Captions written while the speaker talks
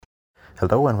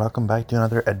Hello and welcome back to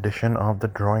another edition of the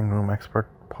Drawing Room Expert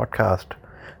podcast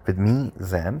with me,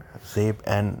 Zain, Zaib,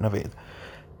 and Navaid.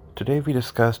 Today we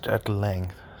discussed at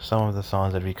length some of the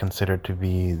songs that we consider to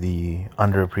be the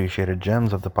underappreciated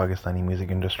gems of the Pakistani music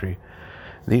industry.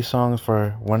 These songs,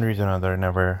 for one reason or another,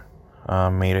 never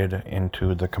made it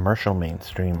into the commercial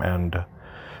mainstream and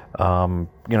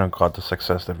got the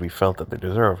success that we felt that they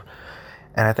deserve.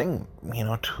 And I think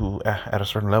to at a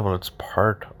certain level, it's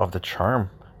part of the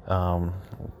charm. Um,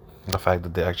 the fact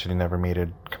that they actually never made it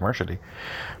commercially.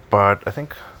 But I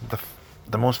think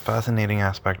the most fascinating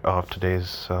aspect of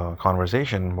today's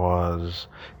conversation was,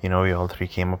 we all three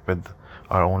came up with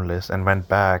our own list and went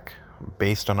back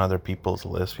based on other people's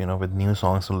list, with new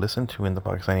songs to listen to in the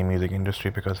Pakistani music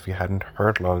industry because we hadn't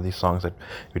heard a lot of these songs that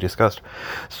we discussed.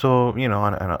 So,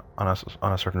 on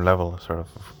a certain level, sort of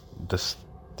this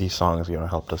these songs,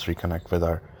 helped us reconnect with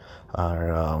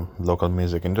our local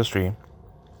music industry,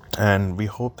 and we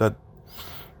hope that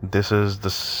this is the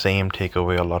same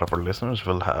takeaway a lot of our listeners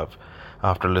will have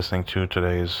after listening to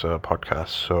today's podcast.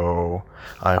 So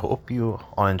I hope you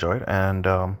all enjoyed, and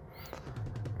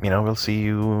we'll see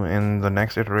you in the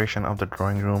next iteration of the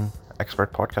Drawing Room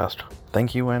Expert podcast.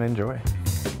 Thank you and enjoy.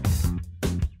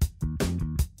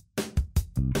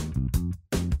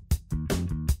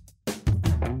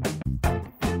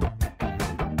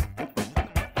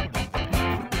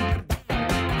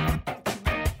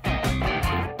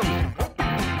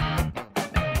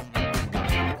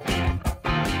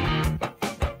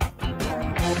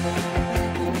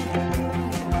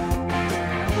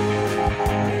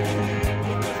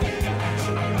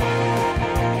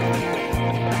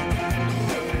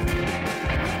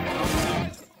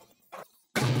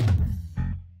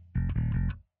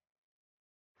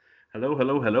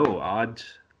 Hello आज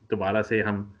दोबारा से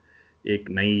हम एक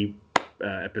नई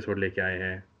episode लेके आए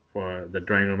हैं for the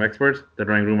drawing room experts the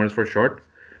drawing roomers for short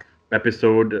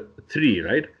episode 3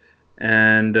 right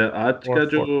and आज का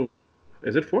जो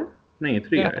इज इट 4 नहीं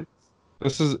 3 right?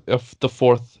 This is the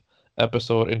fourth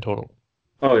episode in total.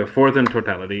 Oh yeah, fourth in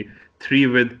totality, 3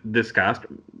 with this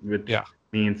cast, which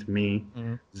means me,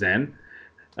 Zain,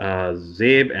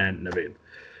 Zaib and Navaid.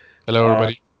 Hello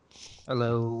everybody.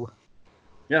 Hello.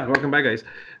 Yeah, welcome back guys.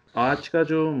 आज का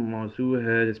जो मौजू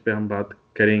है जिस पे हम बात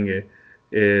करेंगे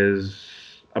is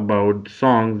about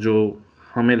songs जो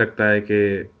हमें लगता है कि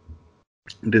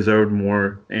deserved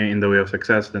more in the way of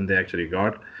success than they actually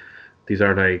got. These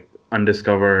are like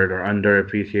undiscovered or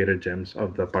underappreciated gems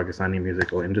of the Pakistani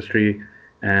musical industry,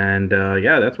 and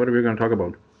that's what we're going to talk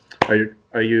about.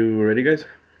 Are you ready guys?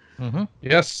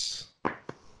 Yes.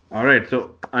 All right, so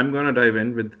I'm going to dive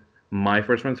in with my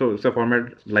first one. So it's a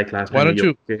format like last time.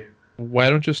 Why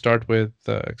don't you start with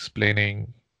explaining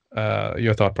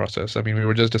your thought process? I mean, we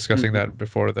were just discussing that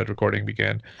before the recording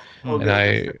began, and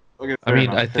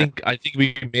I think we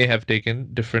may have taken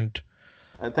different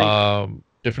thought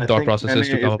processes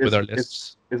to come up with our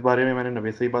lists. इस बारे में मैंने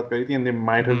नवेद से ही बात करी थी, and there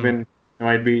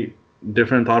might be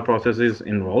different thought processes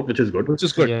involved, which is good. Which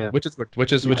is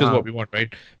what we want,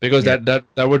 right? Because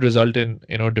that would result in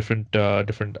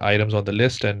different items on the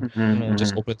list, and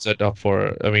just opens it up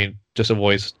for, I mean, just a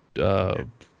voice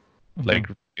like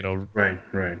right.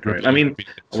 I mean,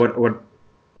 what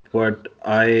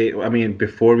I mean,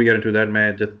 before we get into that,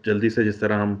 मैं जल्दी से जिस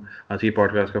तरह हम आज की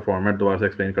podcast का format दोबारा से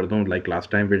explain कर दूँ. Like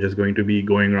last time, we're just going to be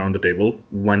going around the table,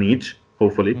 one each,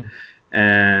 hopefully,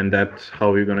 and that's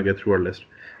how we're going to get through our list.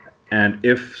 And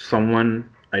if someone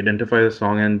identifies a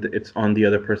song and it's on the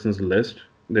other person's list,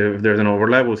 if there's an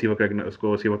overlap, we'll see what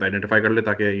identify kar le,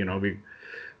 ताकि we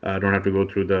don't have to go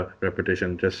through the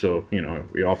repetition, just so we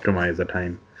optimize the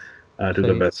time to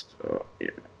the best.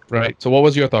 Right. So what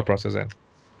was your thought process then?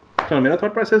 So my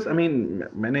thought process, I mean,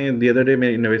 the other day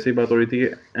मैं नवेद से बात हो रही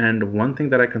थी, and one thing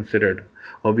that I considered,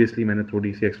 obviously मैंने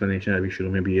थोड़ी सी explanation अभी शुरू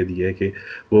में भी ये दी है कि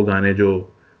वो गाने जो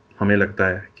हमें लगता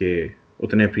है कि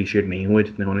उतने appreciate नहीं हुए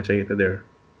जितने होने चाहिए थे, they're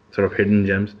sort of hidden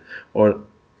gems, or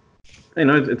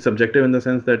it's subjective in the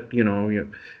sense that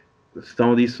some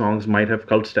of these songs might have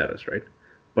cult status, right,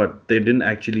 but they didn't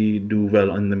actually do well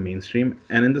on the mainstream.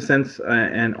 And in the sense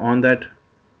and on that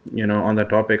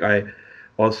topic, I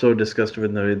also discussed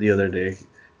with the other day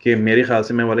कि मेरे ख्याल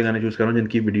से मैं वाले गाने choose कर रहा हूँ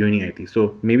जिनकी वीडियो ही नहीं आई थी,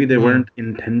 so maybe they weren't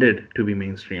intended to be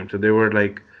mainstream, so they were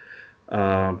like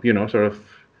sort of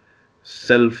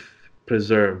self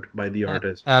preserved by the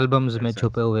artist, albums mein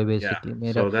chupe hue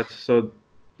basically. So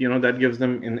that gives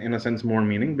them in a sense more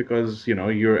meaning, because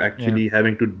you're actually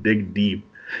having to dig deep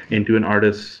into an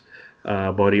artist's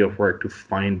body of work to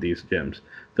find these gems.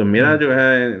 तो मेरा जो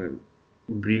है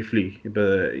briefly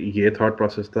ये thought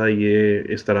process था, ये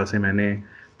इस तरह से मैंने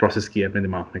process किया अपने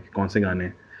दिमाग में कि कौन से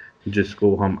गाने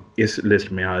जिसको हम इस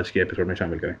लिस्ट में आज के एपिसोड में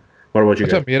शामिल करें? What about you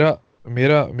अच्छा, guys?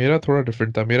 मेरा थोड़ा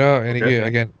डिफरेंट था। मेरा यानी कि Okay.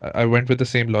 Again I went with the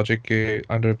same logic के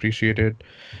under appreciated,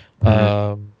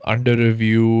 Mhm. Under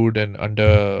reviewed and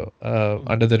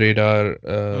under the radar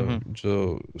हम्म जो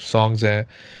सॉन्ग्स हैं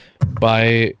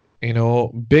bye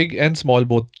big and small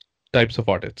both types of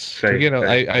artists. ठीक Right, है ना?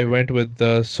 right. I went with the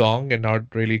song and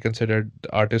not really considered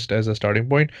the artist as a starting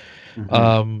point. Mhm.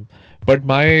 Um, but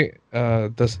my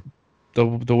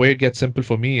the way it gets simple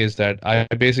for me is that I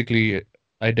basically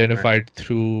Right, identified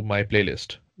through my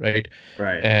playlist, right?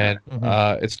 right, And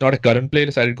right. it's not a current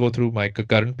playlist. I did go through my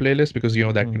current playlist because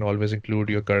that can hmm always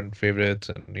include your current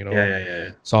favorites and Yeah, yeah, yeah,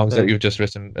 yeah. songs that सही you've just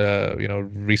listened,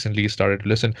 recently started to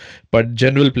listen. But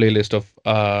general playlist of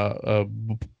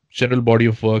general body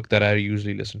of work that I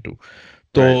usually listen to.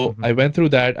 So Right. I went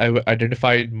through that.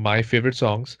 Identified my favorite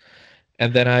songs,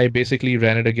 and then I basically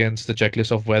ran it against the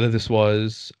checklist of whether this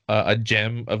was a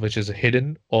gem, which is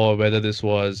hidden, or whether this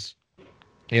was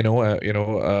an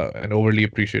overly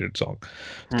appreciated song.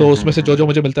 तो उसमें से Mhm. जो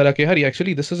मुझे मिलता रहा कि यार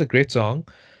actually this is a great song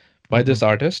by this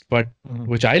artist, but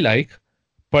which I like,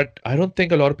 but I don't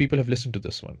think a lot of people have listened to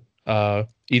this one.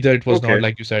 Either it was not, Okay.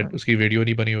 like you said, uski video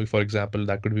nahi bani hui, for example,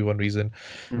 that could be one reason.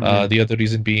 Mhm. The other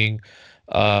reason being,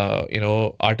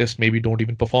 artists maybe don't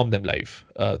even perform them live.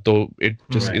 So it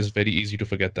just Right. is very easy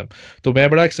to forget them. तो मैं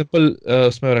बड़ा एक simple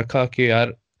उसमें रखा कि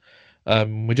यार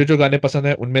मुझे जो गाने पसंद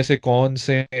है उनमें से कौन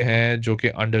से हैं जो कि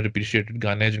अंडर अप्रिशिएटेड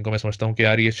गाने हैं, जिनको मैं समझता हूँ कि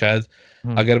यार ये शायद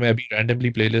अगर मैं अभी रैंडमली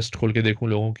प्लेलिस्ट खोल के देखूं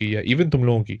लोगों की या इवन तुम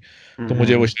लोगों की, तो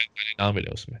मुझे वो Mhm. शायद गाने ना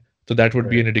मिले उसमें। तो that would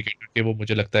be N Right. Indicator कि वो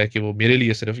मुझे लगता है कि वो मेरे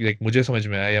लिए सिर्फ लाइक मुझे समझ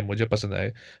में आया या मुझे पसंद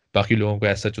आए, बाकी लोगों को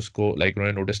ऐसा उसको लाइक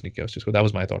उन्होंने नोटिस नहीं किया उस चीज को। That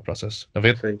was my thought process.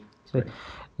 Naved. सही, सही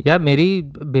सही। यार मेरी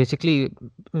बेसिकली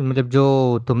मतलब जो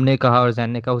तुमने कहा और जैन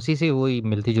ने कहा उसी से वही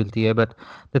मिलती जुलती है, बट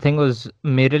द थिंग वाज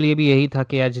मेरे लिए भी यही था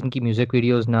कि यार जिनकी म्यूजिक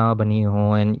वीडियोस ना बनी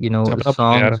हो एंड अपना बोल यार,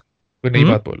 सॉन्ग्स। कोई नई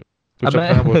हम्म बात बोलो, अब कुछ मैं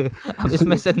अपना बोल। अब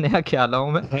इसमें से नया क्या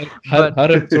लाऊं मैं, हर हर बट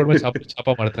हर एपिसोड में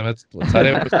छापा मारते हैं मैं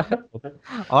सारे एपिसोड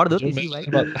और दो जो तीसरी मैं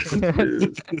बार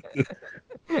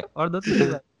और दो तीसरी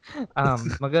बार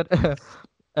मगर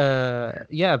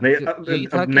या नहीं, यही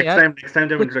था अब कि यार नेक्स्ट टाइम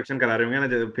जब कुछ इंट्रोडक्शन करा रहे होंगे ना,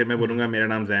 फिर मैं हम्म। बोलूंगा मेरा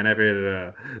नाम जैन है, फिर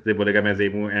ज़ेब बोलेगा मैं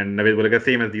ज़ेब हूँ, एंड नवीद बोलेगा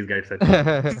सेम एज दीस गाइस सच।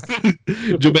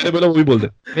 जो मैंने बोला वो भी बोल दे।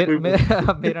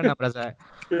 मेरा नाम रजा है।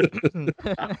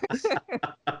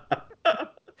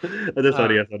 अच्छा,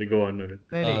 सॉरी हाँ यार, सॉरी, गो ऑन नवीद।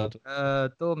 नहीं नहीं तो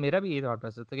तो मेरा भी यही थॉट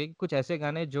प्रोसेस था कि कुछ ऐसे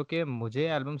गाने जो कि मुझे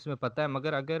एल्बम्स में पता है,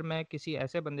 मगर अगर मैं किसी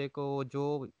ऐसे बंदे को जो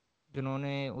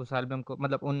जिन्होंने उस एल्बम को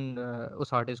मतलब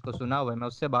उस आर्टिस्ट को सुना हुआ है मैं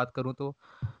उससे बात करूं तो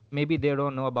may be they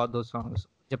don't know about दो सॉन्ग्स,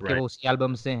 जबकि राइट, वो उसी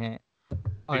एल्बम से हैं।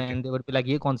 और ठीक है। And they would be like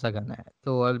ये कौन सा गाना है,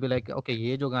 तो आई विल बी लाइक ओके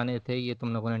ये जो गाने थे ये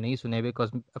तुम लोगों ने नहीं सुने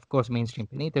because of course main stream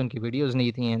पे नहीं थे, उनकी वीडियोस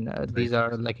नहीं थी एंड सही, these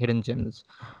are like hidden gems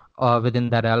with in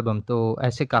that album. तो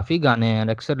ऐसे काफ़ी गाने हैं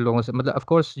and अक्सर लोगों से मतलब ऑफ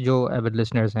कोर्स जो एविड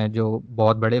लिसनर्स हैं जो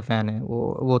बहुत बड़े फ़ैन हैं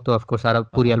वो तो ऑफ कोर्स सारा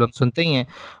पूरी एल्बम सुनते ही हैं,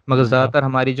 मगर ज़्यादातर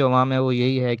हमारी जो आवाम है वो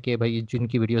यही है कि भाई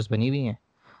जिनकी वीडियोस बनी हुई हैं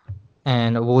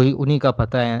एंड वो ही उन्हीं का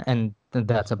पता है and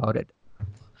that's about it.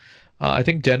 I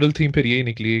think general theme फिर यही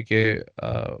निकली कि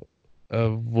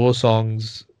वो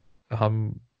सॉन्ग्स हम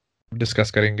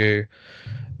डिस्कस करेंगे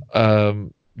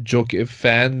जो कि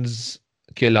फैंस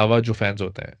के अलावा जो फैंस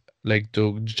होते हैं, लाइक जो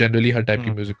जनरली हर टाइप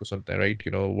की म्यूजिक को सुनते हैं, राइट,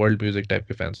 वर्ल्ड म्यूजिक टाइप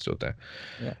के फैंस जो होते हैं,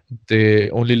 they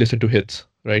only listen to hits,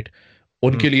 right.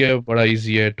 उनके लिए बड़ा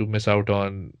इजी है to miss out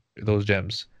on those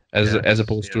James as yes,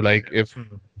 oppose to yes, like yes.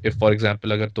 If for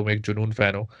example अगर तुम एक जुनून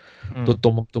फैन हो, तो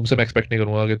तुमसे मैं एक्सपेक्ट नहीं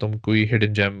करूंगा कि तुम कोई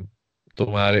हिडन जेम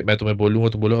तुम्हारे मैं तुम्हें बोलूंगा,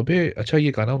 तुम बोलो अबे अच्छा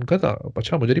ये गाना उनका था,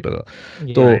 अच्छा मुझे नहीं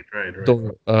पता। तो राइट, राइट, तो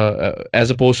right.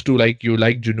 As oppose to like you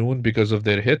like जुनून because of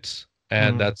their hits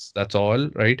and that's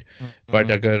all right.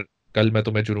 But अगर कल मैं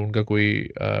तुम्हें जुनून का कोई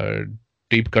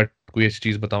डीप कट कोई ऐसी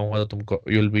चीज बताऊंगा तो तुमको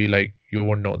you will be like you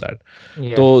won't know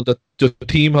that. तो जो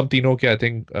थीम हम तीनों के आई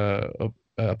थिंक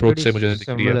अप्रोच प्रीटी से मुझे दिख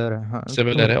रही है सिमिलर है हाँ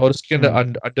सिमिलर है, और उसके अंदर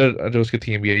अंडर जो उसकी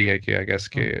थीम यही है कि आई गेस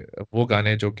के वो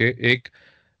गाने जो कि एक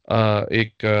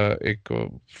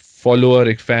फॉलोअर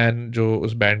एक फैन जो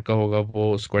उस बैंड का होगा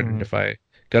वो उसको आइडेंटिफाई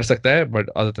कर सकता है, बट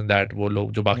अदर देन दैट वो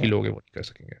लोग जो बाकी लोग हैं वो नहीं कर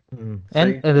सकेंगे।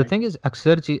 एंड सही, द सही। थिंग इज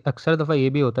अक्सर दफ़ा ये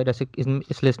भी होता है जैसे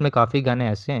इस लिस्ट में काफ़ी गाने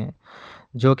ऐसे हैं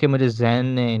जो कि मुझे जैन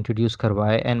ने इंट्रोड्यूस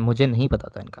करवाए एंड मुझे नहीं पता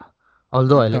था इनका,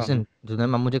 ऑल्दो आई अच्छा। लिसन जो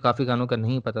मुझे काफ़ी गानों का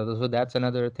नहीं पता था। सो दैट्स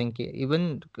अनदर थिंग कि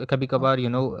इवन कभी कभार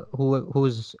who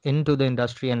is into the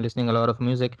industry and listening a lot of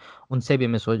music उनसे भी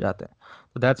मिस हो जाते हैं।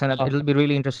 तो that's another, it will be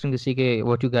really interesting to सी के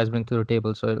what you guys bring to the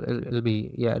table, so it will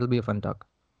be a fun talk.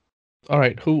 All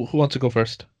right, who wants to go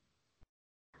first?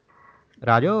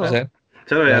 राजो Zen?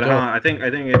 चलो यार, Raja? हाँ, आई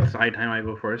think it's high time I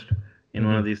go first in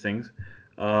one of these things.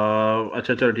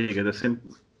 अच्छा चलो ठीक है,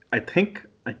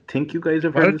 think you guys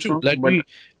have Why heard don't this you song, but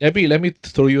let me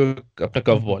throw you a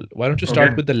curveball. Why don't you okay.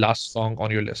 start with the last song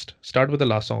on your list? Start with the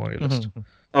last song on your list.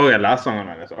 Oh yeah, last song on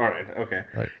my list. All right, okay,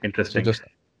 Right. So interesting. just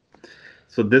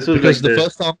So this was because like the the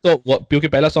first song तो क्योंकि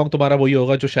पहला song तुम्हारा वही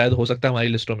होगा जो शायद हो सकता है हमारी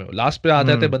लिस्टों में हो. लास्ट पे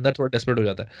आते आते बंदा थोड़ा डेस्परेट हो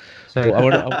जाता है. तो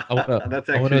that's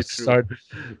I wanna actually true. start.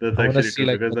 That's I wanna actually see true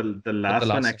like because the what the last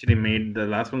one last actually made the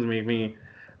last ones made me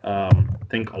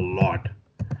think a lot.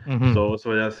 So उस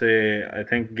वजह से I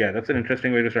think yeah that's an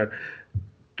interesting way to start.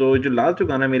 तो जो last जो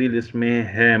गाना मेरी list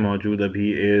में है मौजूद अभी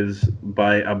is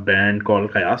by a band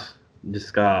called Kayas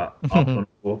जिसका आप लोगों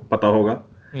को पता होगा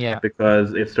Yeah. because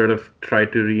it sort of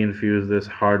tried to reinfuse this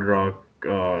hard rock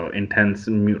intense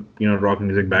rock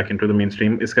music back into the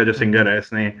mainstream. इसका जो सिंगर है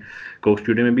इसने कोक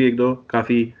स्टूडियो में भी एक दो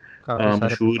काफी काफी सारे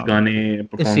मशहूर perform गाने इस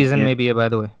परफॉर्म सीजन किए में भी है by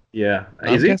the way. yeah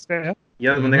नाम is क्या it इसका है यार?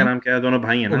 यार बंदे का नाम क्या है दोनों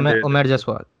भाई हैं ना Umar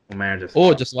Jaswal. Umair Oh,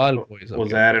 Jaswal Jaswal boys. Okay.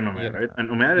 Uzair and Umair Yeah. right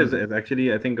and Umair is actually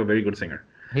I think a very good singer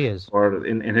He is. or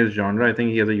in his genre I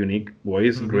think he has a unique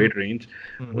voice great range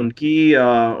उनकी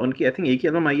उनकी I think एक ही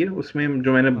album आई है उसमें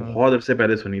जो मैंने बहुत अरसे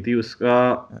पहले सुनी थी उसका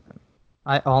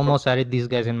I almost added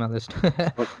these guys in my list.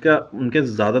 उसका उनके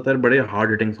ज्यादातर बड़े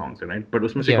हार्ड हिटिंग सॉन्ग्स हैं राइट बट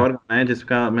उसमें से एक Yeah. और गाना है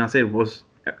जिसका मैं से वो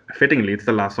fittingly it's the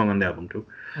last song on the album too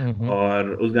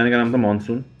और उस गाने का नाम था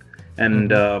monsoon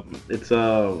and it's a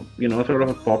sort of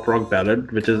a pop rock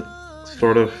ballad which is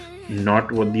sort of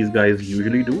not what these guys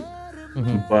usually do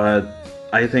but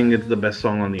I think it's the best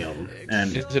song on the album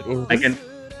and Is it Urdu? I can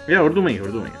yeah Urdu में ही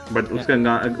but उसका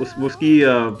उसकी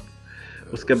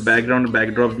उसके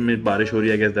backdrop में बारिश हो रही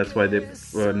है I guess that's why they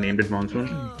named it monsoon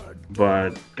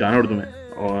but गाना उर्दू में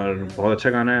और बहुत अच्छा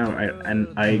गाना है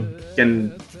and I can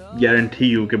guarantee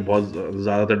you कि बहुत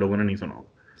ज्यादातर लोगों ने नहीं सुना होगा.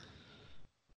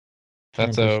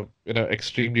 That's a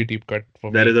extremely deep cut for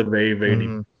That me. is a very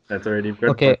deep. That's a very deep cut.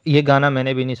 Okay, ये गाना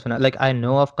मैंने भी नहीं सुना. Like I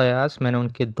know of कयास, मैंने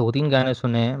उनके 2-3 गाने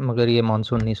सुने हैं, मगर ये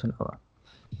मानसून नहीं सुना हुआ.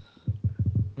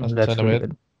 That's really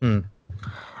good.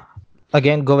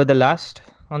 Again, go with the last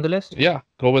on the list. Yeah,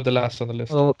 go with the last on the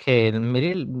list. Okay,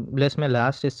 मेरी list में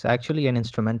last is actually an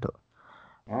instrumental.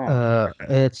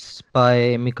 It's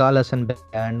by Mikala's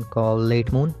band called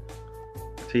Late Moon.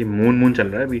 See, moon चल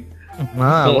रहा है अभी.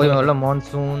 हाँ, वही मतलब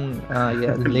monsoon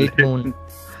या लेट मून.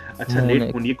 अच्छा लेट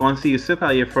मून ये कौन सी इससे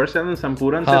था ये फर्स्ट एल्बम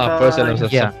संपूर्ण से था फर्स्ट एल्बम से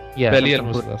पहली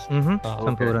एल्बम से था.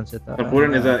 संपूर्ण से था.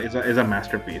 संपूर्ण is a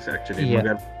masterpiece actually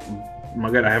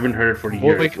मगर I haven't heard it for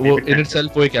years. वो in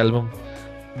itself वो एक एल्बम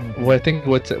वो I think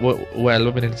वो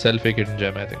एल्बम in itself एक hidden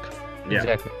gem I think.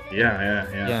 Exactly.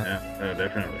 Yeah,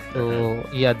 definitely. So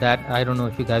yeah, that I don't know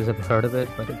if you guys have heard of it,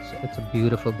 but it's a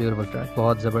beautiful track.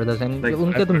 बहुत जबरदस्त. And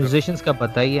उनके तो musicians का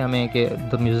पता ही है हमें कि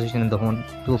the musician in the whole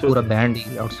तो पूरा band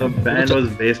he outside. The band was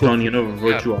based on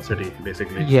virtuosity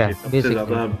basically. Yeah, सबसे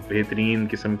ज़्यादा बेहतरीन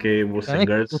किस्म के वो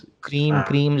singers.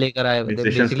 Cream लेकर आए.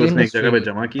 Musicians को उसने एक जगह पे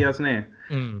जमा किया उसने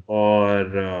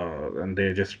और and they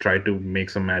just tried to make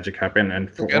some magic happen and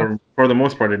for the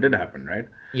most part it did happen right.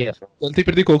 Yeah. चलती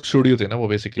फिरती कोक स्टूडियो थे ना वो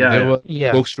basically.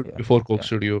 Yeah. Coke Studio before Coke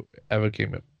Studio ever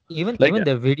came in. Even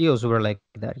the videos were like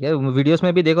that. Yeah, videos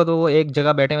में भी देखो तो वो एक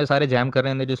जगह बैठे हुए सारे जैम कर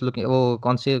रहे हैं. Just looking वो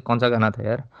कौन सा गाना था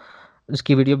यार.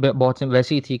 उसकी वीडियो बहुत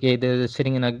वैसी ही थी कि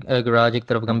सिटिंग इन अ गैराज एक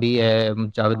तरफ गंभी है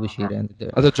जावेद बशीर है.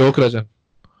 अच्छा जोक राजन.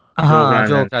 हाँ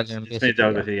joke Rajan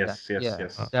basically.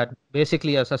 Yes. That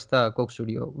basically a सस्ता Coke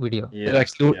Studio video.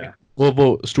 Yeah.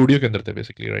 वो स्टूडियो के अंदर थे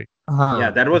basically right.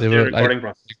 Yeah, that was their recording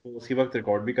process. उसी वक्त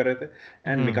रिकॉर्ड भी कर रहे थे.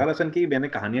 And मिकाल हसन की मैंने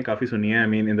कहानियां काफी सुनी है. I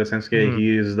mean, in the sense कि he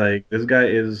is like this guy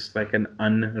is like an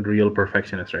unreal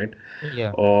perfectionist, right?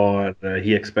 Yeah. और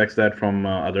he expects that from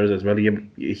others as well.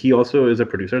 He also is a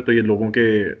producer. तो ये लोगों के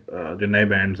जो नए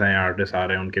बैंड्स हैं आर्टिस्ट आ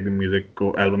रहे हैं उनके भी म्यूजिक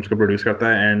को एल्बम्स को प्रोड्यूस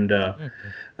करता है. And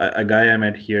a guy I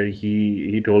met here,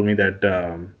 he told me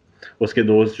that उसके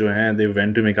दोस्त जो हैं they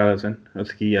went to Mikaal Hasan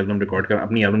उसकी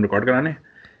अपनी एल्बम रिकॉर्ड कराने.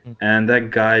 And that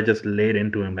guy just laid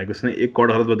into him. Like उसने एक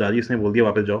कॉर्ड हालत बता दी उसने बोल दिया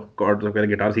वापस जाओ कॉर्ड तो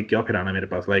गिटार सीख के आओ फिर आना मेरे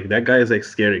पास. Like that guy is like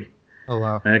scary. Oh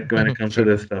wow. When it comes to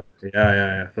this stuff.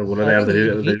 Yeah. So बोला यार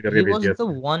दलील करके भेज दिया. He was the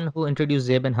one who introduced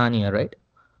Zaib and Hania, right?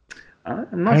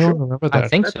 I'm not sure. Remember that. I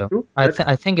think That's so. true.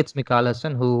 I think it's Mikal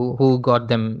Hassan who got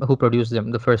them, who produced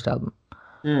them, the first album.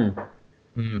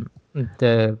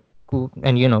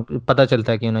 And पता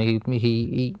चलता है कि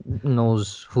he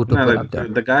knows who to put up there.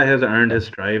 The guy has earned his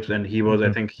stripes and he was I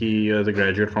think he is a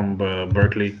graduate from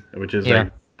Berkeley which is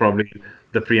like probably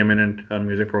the preeminent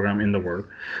music program in the world.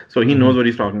 So he knows what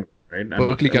he's talking about, right?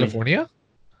 Berkeley, California?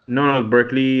 No,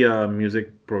 Berkeley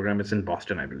music program is in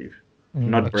Boston, I believe.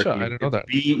 Not Berkeley. I didn't know that.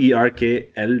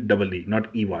 BERKLEE,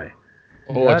 not EY.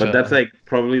 Oh, but that's like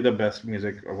probably the best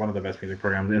music, one of the best music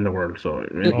programs in the world. So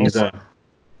he's a.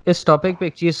 इस topic पे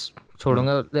एक चीज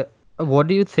छोड़ूंगा. What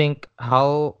do you think?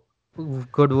 How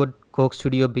good would Coke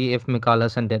Studio be if Mikala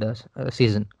Hassan did a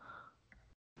season?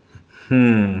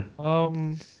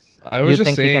 Um, I was You just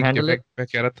think he can saying कि handle it? मैं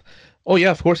कह रहा था, oh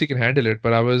yeah, of course he can handle it,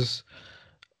 but I was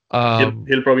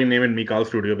He'll probably name it Mikal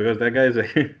Studio because that guy is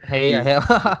Hey,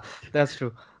 he's that's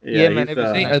true. yeah ये मैंने he's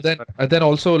भी नहीं, सुना है इस पर. and then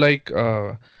also like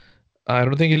I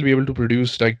don't think he'll be able to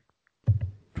produce like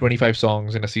 25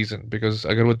 songs in a season because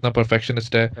अगर वो इतना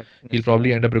perfectionist है, he'll Perfectionist, yeah.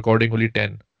 probably end up recording only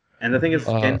 10. and the thing is,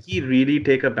 Uh, can he really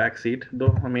take a back seat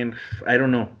though? I mean, I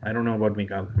don't know about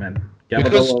Mikal, man. क्या पता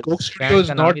because वो Coke Studio Band is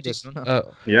का नाम not ही देख just लो ना.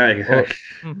 yeah uh,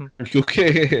 exactly. क्योंकि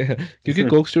क्योंकि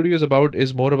Coke Studio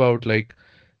is more about like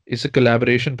it's a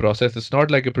collaboration process. It's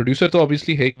not like a producer तो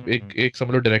obviously है एक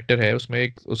समझ लो डायरेक्टर है उसमें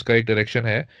एक उसका एक डायरेक्शन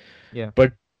है Yeah.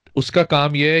 but उसका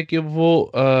काम ये है कि वो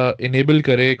enable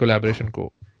करे collaboration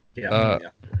को Yeah, yeah.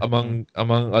 among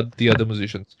the other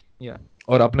musicians Yeah.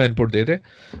 और अपना इनपुट दे दे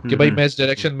कि भाई मैं इस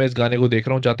डायरेक्शन में इस गाने को देख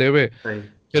रहा हूँ जाते हुए सही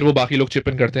फिर वो बाकी लोग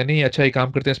चिपन करते हैं नहीं अच्छा ये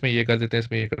काम करते हैं इसमें ये कर देते हैं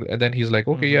इसमें ये कर and then he is like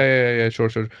okay या श्योर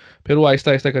श्योर फिर वो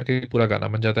आहिस्ता आहिस्ता करके पूरा गाना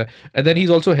बन जाता है and then he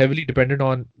is also heavily dependent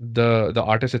on the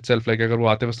artist itself like अगर वो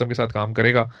आतिफ असलम के साथ काम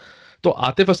करेगा तो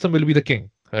Atif Aslam will be the king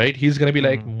right he is gonna be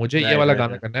like मुझे ये राइट वाला राइट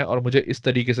गाना राइट करना है और मुझे इस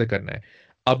तरीके से करना है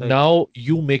अब Right. Now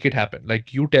you make it happen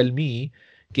like you tell me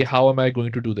कि how am I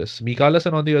going to do this Meekal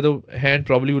Hasan on the other hand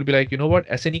probably will be like you know what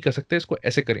ऐसे नहीं कर सकते इसको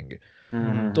ऐसे करेंगे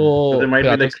तो so there might फिर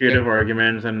be Atif like Aslam creative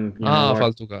arguments and you know हाँ what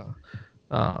फालतू का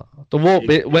हाँ तो वो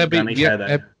एक मैं भी गाना ही ये शायद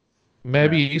आए मैं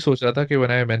भी yeah यही सोच रहा था कि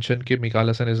व्हेन आई मेंशन कि Meekal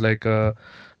Hasan is like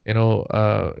you know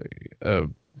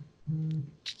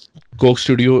Coke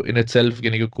Studio in itself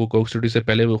यानी कि कोक स्टूडियो से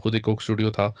पहले वो खुद ही कोक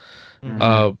स्टूडियो था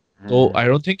तो आई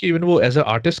डोंट थिंक इवन वो as a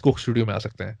artist Coke Studio में आ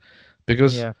सकते हैं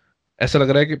बिकॉज Yeah. ऐसा लग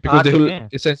रहा है कि आ बिकॉज दे चुके विल हैं.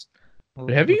 इट्स वो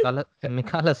हैव यू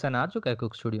मिकाल हसन आ चुका है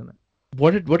कुक स्टूडियो में.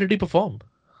 व्हाट डिड ही परफॉर्म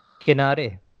किनारे.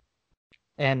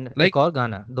 And लाइक एक और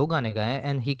गाना, 2 गाने गाए हैं,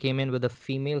 and he came in with a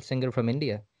female singer from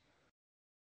India.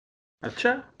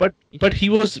 अच्छा but he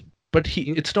was but he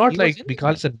He it's not he was like in the Mikal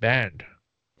band. Hसन band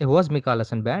It was Mikal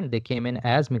Hassan band. They came in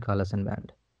as Mikal Hassan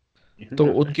band. तो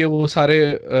interesting उनके वो सारे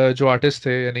जो artist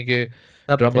थे यानी कि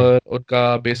सब थे. ड्रमर उनका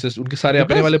बेसिस्ट उनके सारे You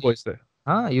अपने guys, वाले बॉयज थे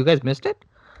हाँ, you guys missed it?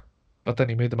 पता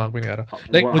नहीं मेरे दिमाग में नहीं आ रहा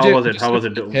लाइक how मुझे was it मुझे how was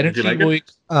सिर्फ it did you inherently like वो it एक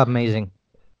Amazing.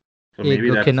 so एक maybe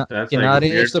दो that's like किनारे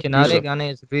weird who's the किनारे producer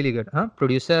गाने is really good. हाँ,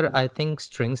 producer I think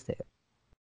Strings थे.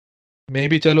 मे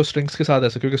बी चलो स्ट्रिंग्स के साथ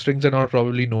ऐसा क्योंकि Strings are not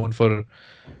probably known for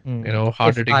you know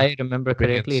hard If hitting I remember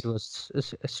correctly, it opinions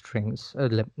was Strings.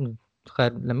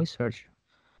 Let me search.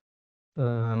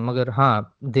 मगर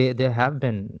हाँ, they have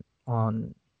been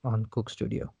on Cook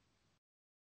Studio.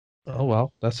 oh wow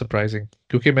that's surprising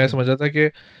क्योंकि मैं Hmm. समझ रहा था कि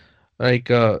like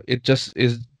it just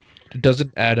is it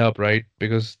doesn't add up right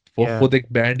because वो Yeah. खुद एक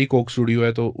बैंड ही कोक स्टूडियो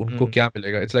है तो उनको क्या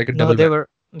मिलेगा it's like a No, double they band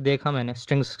were. देखा मैंने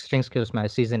Strings के उसमें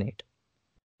season 8.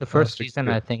 The first Strings season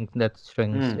I think that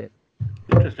Strings did.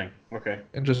 interesting okay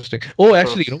interesting oh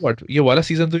actually you know what ये वाला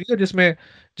सीजन तो नहीं था जिसमें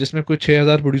जिसमें कोई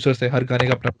 6000 प्रोड्यूसर्स थे हर गाने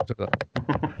का अपना प्रोड्यूसर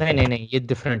था नहीं ये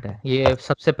डिफरेंट है. ये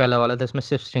सबसे पहला वाला था, इसमें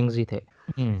सिर्फ Strings ही थे.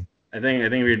 I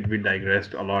think we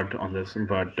digressed a lot on this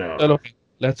but चलो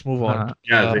लेट्स मूव ऑन हाँ.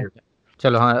 yeah Zay.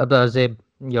 चलो हाँ, अब Zaib,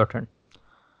 your turn.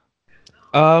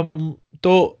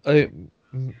 तो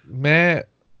मैं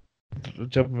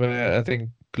जब मैं I think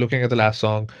looking at the last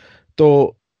song तो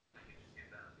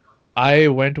I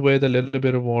went with a little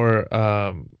bit more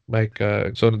like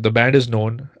so the band is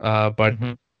known but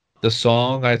Mhm. the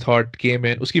song I thought came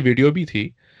in उसकी video भी थी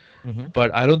Mhm.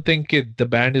 but I don't think the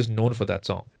band is known for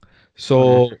that song so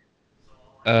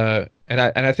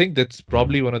and I think that's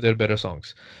probably one of their better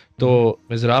songs तो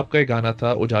मिज़राब का एक गाना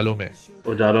था उजालों में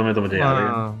उजालों में तो मुझे याद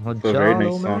है it's a very जालो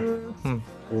nice में.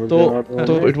 song तो उजालों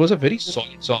तो में it was a very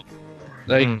solid song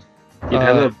like it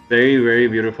has uh, a very very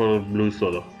beautiful blues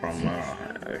solo from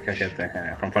क्या कहते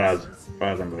हैं from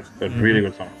Faraz Amber a really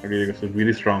good song a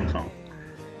really strong song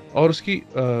और उसकी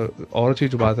और अच्छी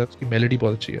जो बात है उसकी मेलोडी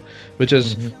बहुत अच्छी है which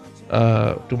is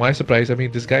to my surprise I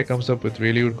mean this guy comes up with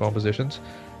really good compositions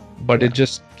but it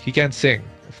just he can't sing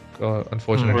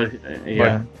unfortunately Well,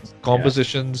 yeah but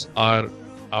compositions are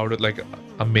out of like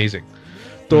amazing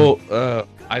तो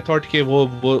I thought कि वो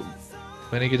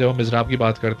मैंने कि जब हम मिज़राब की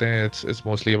बात करते हैं it's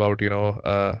mostly about you know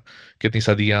कितनी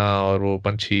सदियां और वो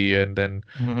पंछी and then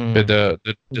with the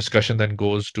discussion then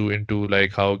goes to into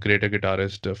like how great a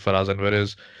guitarist Faraz Anwar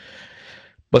is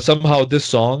but somehow this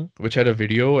song which had a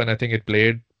video and I think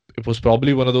it was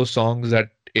probably one of those songs that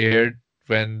aired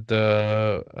when the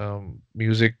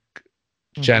music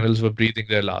channels were breathing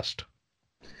their last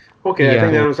okay I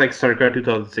think Yeah. that was like circa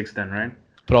 2006 then right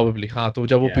Probably, हाँ, तो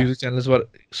जब वो Yeah. music channels were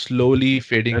slowly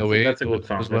fading away, That's a तो good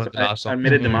song. it was one of the last songs.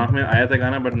 मेरे दिमाग में आया था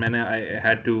गाना, but I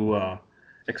had to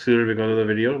exclude it because of the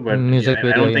video. But Music yeah,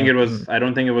 video, yeah. I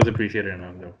don't think it was appreciated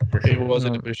enough though, for It sure.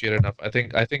 wasn't appreciated enough. I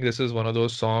think this is one of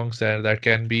those songs that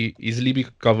can be easily be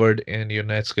covered in your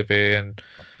Nescafe, and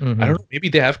I don't know, maybe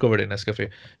they have covered in Nescafe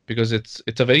because it's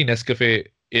a very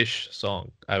Nescafe-ish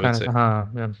song, I would Kind say. of,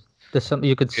 yeah. There's some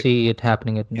you could see it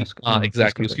happening at हाँ,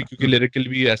 exactly. Nescafe. उसकी क्योंकि lyrical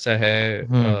भी ऐसा है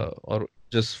और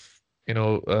just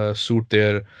suit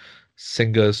their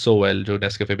singers so well, जो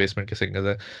Nescafe basement के singers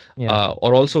है. Yeah.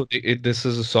 Or also this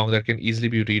is a song that can easily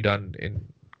be redone in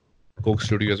Coke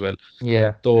Studio as well.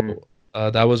 Yeah. So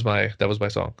that was my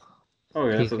song.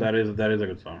 Okay, so ठीक है. that is a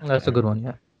good song. That's a good one,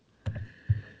 yeah.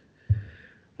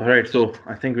 All right, so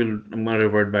I think I'm gonna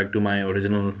revert back to my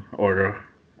original order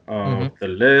of the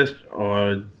list.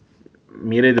 और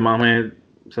मेरे दिमाग में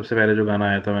सबसे पहले जो गाना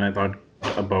आया था when I thought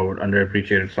about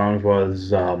underappreciated songs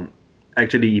was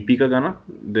actually EP का गाना.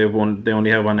 They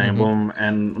only have one album,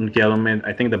 and उनके album में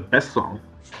I think the best song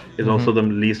is also the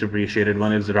least appreciated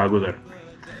one is Raghular.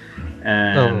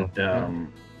 And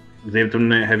Zaib,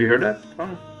 have you heard that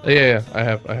song? Yeah, I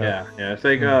have. Yeah. It's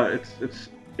like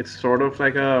it's sort of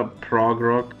like a prog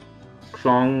rock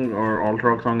song or alt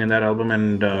rock song in that album,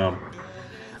 and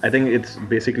I think it's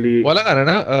basically वाला गाना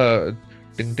ना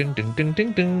टिंग टिंग टिंग टिंग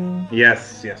टिंग टिंग yes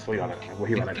वही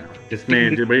वाला गाना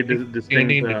जिसमें जो बड़ी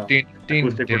distinct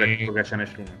acoustic progression है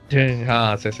शुरू में.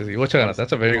 हाँ सही वो अच्छा गाना.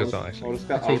 That's a very good song actually. और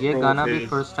उसका अच्छा, ये outro गाना भी is-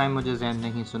 फर्स्ट टाइम मुझे जैन ने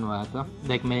ही सुनवाया था.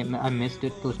 लाइक मैं आई मिस्ड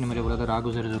इट, तो उसने मुझे बोला था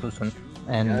रागू जरूर सुन.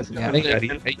 एंड नहीं यार,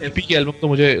 EP की एल्बम तो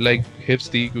मुझे like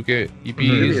hits थी क्योंकि EP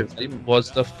was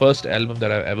the first album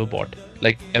that I ever bought,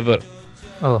 like ever.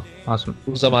 Oh awesome.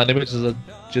 उस जमाने में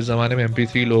जिस जमाने में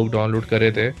MP3 लोग डाउनलोड कर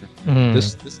रहे थे, this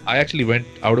I actually went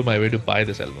out of my way to buy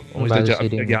this album. और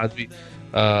मुझे याद भी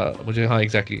मुझे हाँ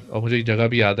exactly, और मुझे जगह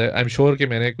भी याद है. I'm sure कि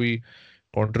मैंने कोई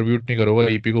कंट्रीब्यूट नहीं करूँगा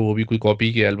EP को, वो भी कोई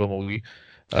कॉपी की एल्बम होगी.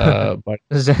 But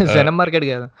जैनम मार्केट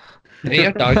गया था. नहीं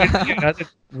यार, टारगेट याद है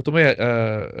वो तुम्हें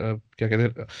क्या कहते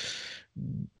हैं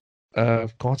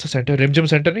कौन सा सेंटर, रिमझिम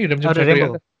सेंटर नहीं, रिमझिम सेंटर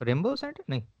याद है? रेनबो सेंटर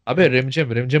नहीं. अबे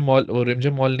रिमझिम मॉल, वो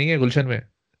रिमझिम मॉल नहीं है गुलशन में,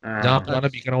 जहाँ पुराना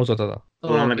बीकन हाउस होता था.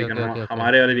 पुराना बीकन हाउस,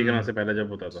 हमारे वाले बीकन हाउस से पहले जब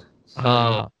होता था.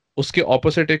 हाँ, उसके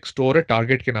ऑपोजिट एक स्टोर है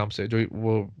टारगेट के नाम से, जो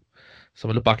वो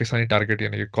समझ लो पाकिस्तानी टारगेट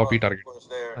यानी कि कॉपी टारगेट.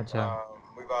 अच्छा.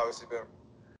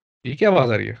 ये क्या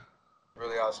आवाज आ रही है?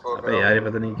 अबे यार ये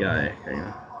पता नहीं क्या है,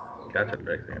 क्या चल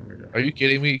रहा है. Are you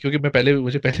kidding me? क्योंकि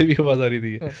मुझे पहले भी आवाज आ रही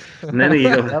थी. नहीं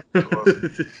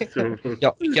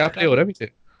क्या प्ले हो रहा है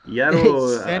पीछे यार? वो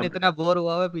सैन इतना बोर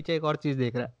हुआ है, पीछे एक और चीज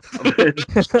देख रहा है.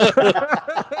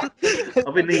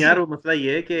 अबे नहीं यार, वो मसला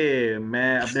ये है कि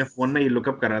मैं अपने फोन में ये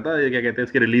लुकअप कर रहा था, ये क्या कहते हैं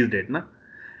इसकी रिलीज डेट ना,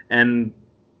 एंड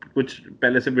कुछ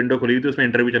पहले से विंडो खुली थी, उसमें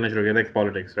इंटरव्यू चलना शुरू हो गया था,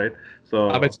 पॉलिटिक्स, राइट? सो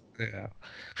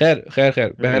खैर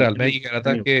बहरहाल मैं ये कह रहा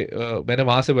था कि मैंने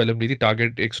वहां से एल्बम ली थी.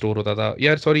 टारगेट एक स्टोर होता था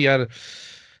यार, सॉरी यार,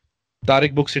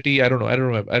 Tariq book city, I don't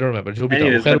remember जो भी था.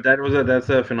 Anyways, but that's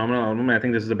a phenomenal album. I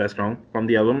think this is the best song from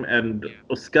the album. And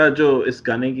उसका जो इस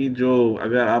गाने की जो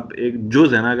अगर आप एक जो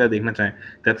ज़ैना अगर देखना चाहें,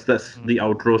 that's the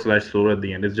outro / solo at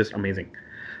the end. It's just amazing.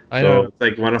 So it's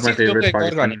like one of my favorite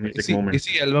Pakistani music moments.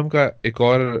 इसी एल्बम का एक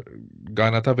और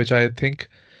गाना था which I think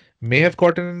may have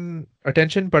gotten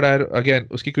attention, but again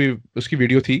उसकी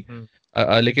वीडियो थी,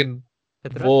 लेकिन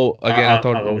वो again I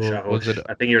thought was it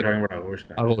I think you're talking about Aghosh.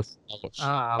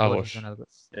 Aghosh.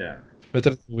 Yeah.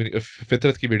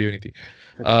 फितरत की वीडियो नहीं थी.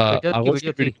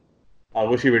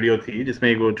 Aghosh की वीडियो थी जिसमें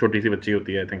एक वो छोटी सी बच्ची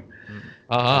होती है, I think.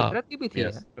 हाँ. फितरत की भी थी.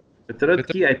 फितरत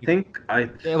की I think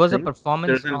it was a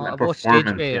performance. वो स्टेज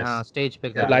पे, हाँ स्टेज पे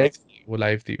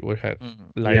live थी वो है.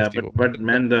 But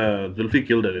man, the Zulfi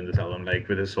killed it in this album, like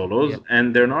with his solos,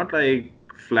 and they're not like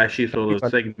flashy solos.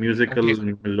 It's like musical,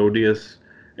 melodious.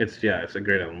 It's a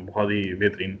great album. बहुत ही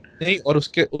बेहतरीन. नहीं, और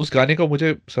उस गाने को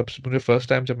मुझे फर्स्ट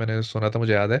टाइम जब मैंने सुना था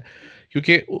मुझे याद है,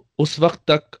 क्योंकि उस वक्त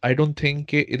तक I don't think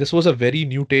कि this was a very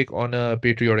new take on a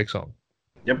patriotic song.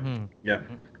 Yep. Yeah.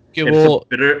 कि वो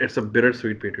it's a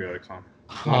bittersweet patriotic song.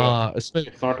 हाँ, इसमें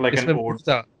it's not like an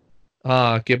ode.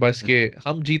 हाँ, कि बस के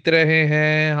हम जीत रहे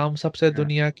हैं, हम सबसे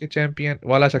दुनिया के चैंपियन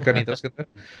वाला चक्कर नहीं था उसके अंदर.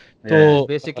 तो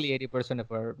basically 80% of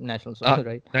our national songs,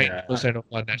 right? 90% of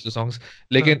our national songs.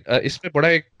 लेकिन इसमें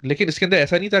लेकिन इसके अंदर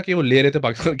ऐसा नहीं था कि वो ले रहे थे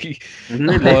पाकिस्तान की.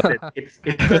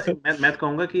 मैं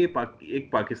कहूँगा कि एक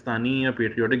पाकिस्तानी या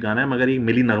पेट्रियोटिक गाना है, मगर ये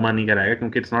मिली नगमा नहीं कराएगा,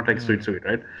 क्योंकि it's not like sweet,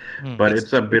 right? But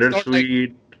it's a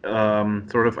bittersweet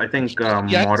sort of, I think,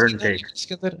 modern take.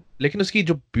 इसके अंदर लेकिन उसकी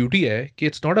जो ब्यूटी है कि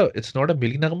it's not a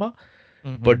milli Nagma.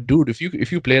 But dude,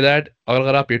 if you play that, और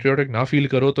अगर आप patriotic ना फील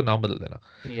करो तो नाम बदल देना.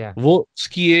 Yeah. वो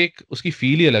उसकी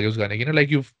फील ही अलग है उस गाने की ना,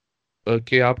 like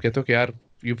कि आप कहते हो कि यार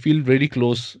यू फील वेरी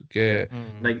क्लोज के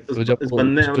like तो जब इस वो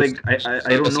बंदे जो like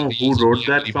I don't know who wrote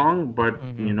that song, but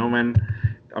you know when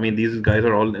I mean these guys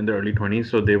are all in their early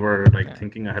 20s, so they were like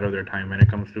thinking ahead of their time when it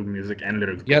comes to music and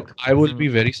lyrics यार both. I will be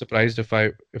very surprised if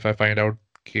I find out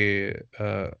कि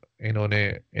इन्होंने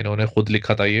इन्होंने खुद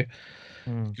लिखा था ये,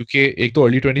 क्योंकि एक तो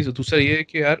अर्ली 20s, दूसरा ये है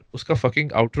कि यार उसका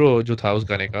फकिंग आउटरो जो था उस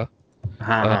गाने का,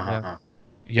 हाँ अ, हाँ हाँ हाँ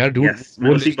यार डूड yes मैं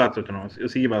वो उसी की बात सोच रहा हूँ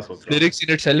उसी की बात सोच रहा हूँ लिरिक्स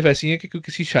इन इटसेल्फ ऐसी हैं कि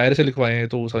किसी शायर से लिखवाए हैं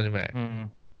तो वो समझ में आए।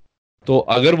 तो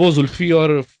अगर वो जुल्फी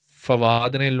और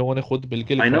फवाद ने इन लोगों ने खुद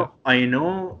मिलके लिखा है, I know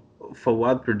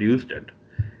Fawad produced it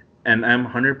and I'm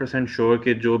 100% sure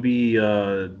कि जो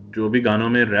भी गानों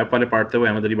में रैप वाले पार्ट थे वो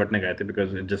अहमद अली भट्ट ने गाए थे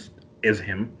because it just is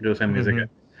him जो उसका म्यूजिक है.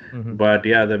 But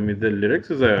yeah, the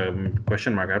lyrics is a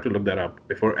question mark. I have to look that up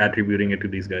before attributing it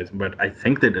to these guys. But I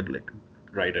think they did like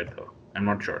write it though. I'm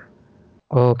not sure.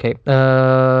 Okay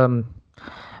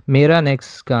मेरा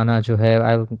next गाना जो है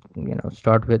I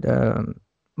start with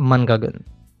मन गगन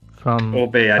from Oh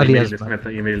बे यार अली ये अजमत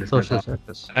मेरी list में social था.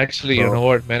 Circus actually you know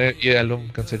what, मैंने ये एल्बम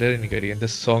कंसिडर ही नहीं करी, and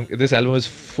this album is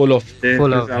full of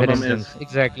full This of album hidden is gems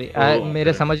exactly full of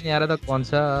मेरे hidden समझ gems. नहीं आ रहा था कौन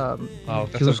सा वाओ,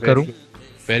 दैट्स अ चूज करूं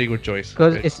वेरी गुड चॉइस।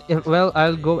 बिकॉज इस वेल आई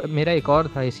विल गो मेरा एक और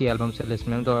था इसी एल्बम से लिस्ट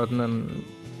में तो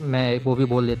मैं वो भी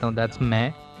बोल देता हूँ दैट्स मैं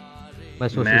बाय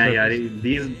सोशल Man, यार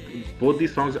circus both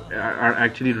these songs are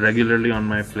actually regularly on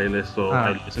my playlist, so I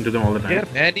listen to them all the time. यार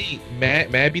मैं नहीं,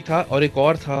 मैं भी था, और एक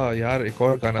और था यार, एक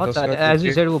और गाना था बहुत उसका एज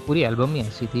यू सेड वो पूरी एल्बम ही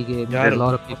ऐसी थी कि यार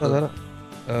लॉट ऑफ कौन सा पीपल था,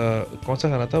 कौन सा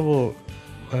गाना था वो,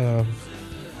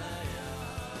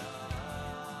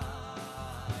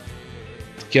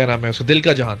 क्या नाम है उसका, दिल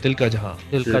का जहां, दिल का जहां,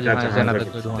 दिल का जहां is another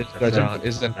That good दिल one. का जहां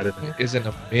is an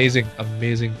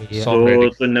amazing Yeah. song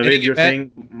writing। So Navaid, you're मैं saying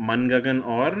Man Gagan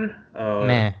और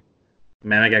मैं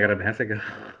मैं क्या कर रहा भैंस है क्या?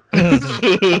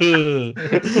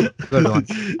 good one.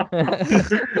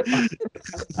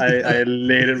 I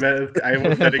laid it. I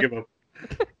was setting him up.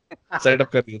 Setup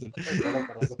कर दिया था।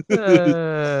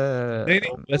 नहीं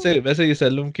नहीं, वैसे वैसे इस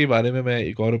एल्बम के बारे में मैं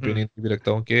एक और ओपिनियन भी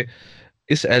रखता हूँ कि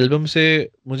इस एल्बम से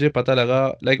मुझे पता लगा,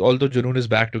 लाइक ऑल्दो जुनून is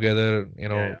back together, you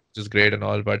know, Yeah, is great and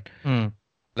all, but Hmm.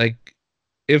 Like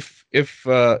if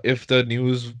if the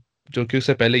news जो कि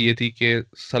उससे पहले ये थी कि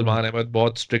सलमान अहमद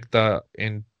बहुत स्ट्रिक्ट था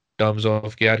इन टर्म्स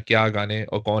ऑफ कि यार क्या गाने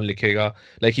और कौन लिखेगा,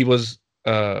 like he was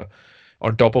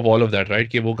on top of all of that, right,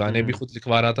 कि वो गाने भी खुद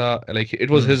लिखवा रहा था, like it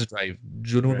was his drive,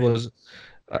 जुनून right, was,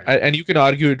 and you can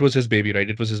argue it was his baby, right,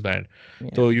 it was his band,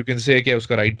 Yeah. तो यू कैन से कि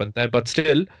उसका राइट बनता है, बट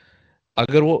स्टिल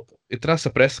अगर वो इतना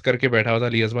सप्रेस करके बैठा हुआ था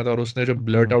अली अज़मत, और उसने जो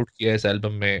ब्लर्ट आउट किया इस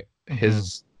एल्बम में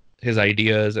his his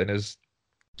ideas and his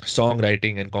song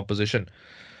writing and composition,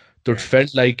 तो it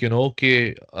felt like, you no,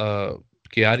 कि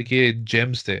यार ये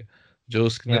जेम्स थे जो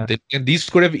उसने Yeah. And these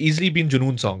could have easily been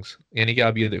जुनून सॉन्ग्स, यानी कि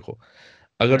आप ये देखो,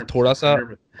 अगर 100%, थोड़ा सा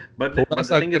 100%. But थोड़ा the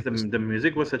सा thing is, अगर the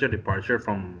music was such a departure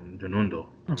from Junoon, though.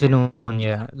 I mean, जुनून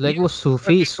yeah. Like वो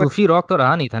बट सूफी रॉक तो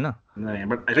रहा नहीं था ना no,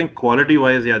 but I think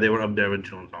quality-wise, yeah, they were up there with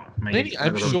Junoon songs. मैं नहीं ये नहीं, आई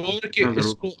एम मतलब श्योर कि इतना जरूर.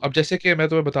 इसको, अब जैसे कि मैं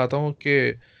तुम्हें बताता हूँ कि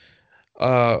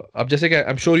अब जैसे कि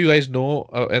I am sure you guys know,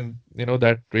 and you know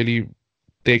that really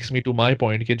takes me to my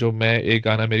point कि जो मैं एक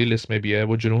गाना मेरी लिस्ट में भी है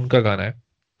वो जुनून का गाना है,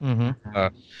 हम्म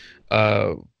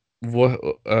वो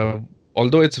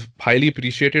ऑल्दो इट्स हाईली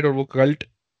अप्रिशिएटेड और वो कल्ट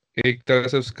एक तरह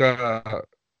से उसका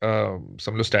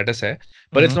समझ लो स्टेटस है,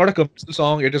 but it's not a commercial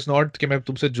song, it is not कि मैं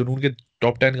तुमसे जुनून के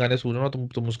टॉप 10 गाने सुन रहा हूँ,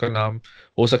 तुम उसका नाम,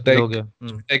 हो सकता है लोगे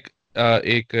एक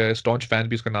एक स्टॉन्च फैन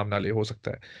भी उसका नाम ना ले, हो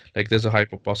सकता है, like there is a high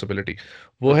possibility,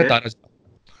 वो है Okay. तारा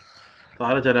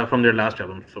Tara Jara from their last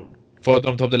album. So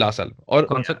for the last album, और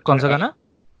कौन सा गाना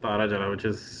Tara Jara, which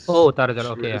is ओह तारा जला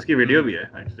ओके इसकी वीडियो भी है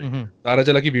actually. तारा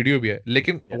जला की वीडियो भी है,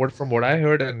 लेकिन what from what I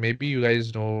heard, and maybe you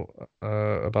guys know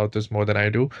about this more than I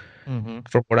do,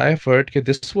 from what I've heard, कि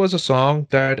this was a song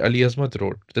that Ali Azmat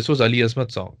wrote. This was Ali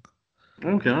Azmat's song.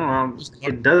 Okay,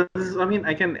 it does. I mean,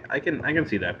 I can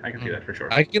see that. I can see that for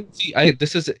sure. I can see,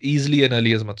 this is easily an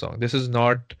Ali Azmat song. This is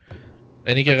not,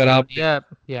 यानी कि अगर आप, या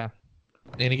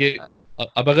यानी कि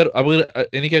अब अगर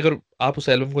यानी कि अगर आप उस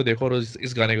एल्बम को देखो और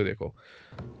इस गाने को देखो,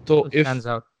 तो इफ स्टैंड्स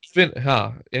आउट इवन,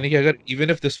 हाँ, यानी कि अगर even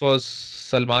if this was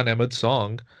Salman Ahmad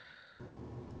song,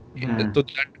 तो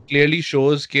that clearly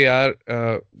shows कि यार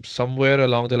somewhere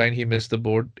along the line he missed the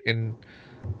boat in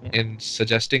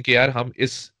suggesting कि यार हम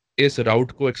इस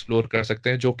राउट को एक्सप्लोर कर सकते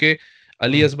हैं, जो कि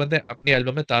अली अज़मत ने अपनी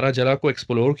एल्बम में तारा जला को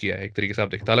एक्सप्लोर किया है, एक तरीके से आप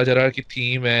देखते, तारा जला की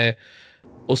थीम है,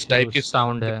 उस टाइप के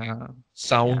साउंड है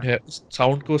साउंड है, उस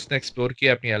साउंड को उसने एक्सप्लोर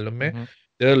किया अपनी एल्बम में,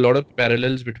 there are a lot of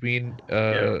parallels between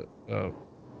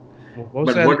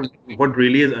But what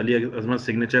really is Ali Azmat's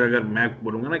signature? अगर मैं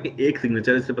बोलूँगा ना कि एक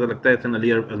signature इससे पता लगता है it's an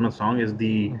Ali Azmat song is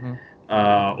the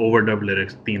overdub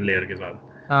lyrics 3 layer के साथ.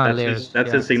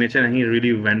 That's his signature, and he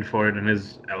really went for it in his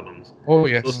albums. Oh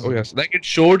yes. Like it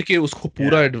showed कि उसको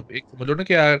पूरा एक समझ लो ना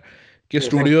कि यार कि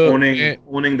studio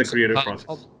owning the creative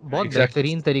process. बहुत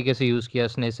बेहतरीन तरीके से यूज किया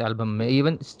उसने इस एल्बम में.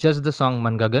 इवन जस्ट द सॉन्ग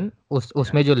मनगगन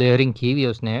उसमें जो लेयरिंग की हुई है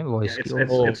उसने वॉइस की,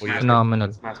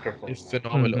 फिनोमिनल.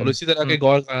 और इसी तरह के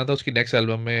गौर गाना था उसकी नेक्स्ट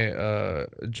एल्बम में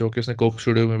जो कि उसने कोक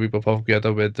स्टूडियो में भी परफॉर्म किया था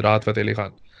विद राहत फतेह अली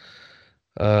खान.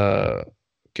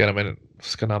 क्या नाम है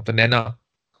उसका? नाम था नैना.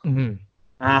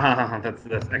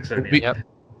 That's excellent.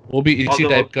 वो भी इसी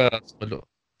टाइप का मतलब.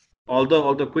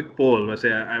 Although quick poll,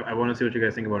 I want to see what you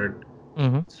guys think about it.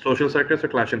 Social Circus or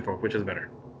Clash and Folk, which is better?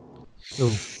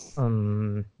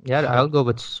 Yeah, I'll go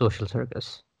with Social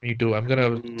Circus. Me too. I'm gonna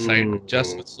side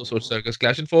just with Social Circus.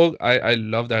 Clash and Folk, I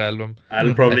love that album.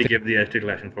 I'll probably give the edge to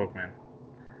Clash and Folk, man.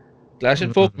 Clash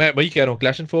and Folk, मैं वही कह रहा हूँ.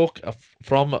 Clash and Folk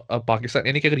from Pakistan.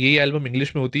 यानी कि अगर ये album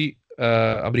English में होती,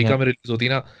 अमेरिका में रिलीज होती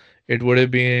ना, it would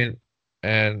have been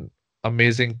an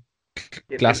amazing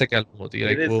classic album होती है.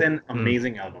 It is an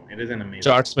amazing album. It is an amazing.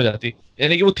 Charts में जाती.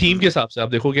 यानी कि वो थीम के हिसाब से आप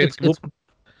देखोगे वो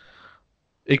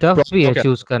टफ भी है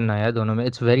चूज करना यार दोनों में.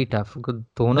 It's very tough.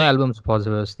 दोनों एल्बम्स बहुत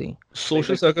जबरदस्त थी.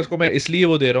 सोशल सर्कस को मैं इसलिए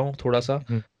वो दे रहा हूँ थोड़ा सा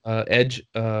एज,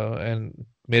 एंड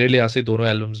मेरे लिए यहाँ से दोनों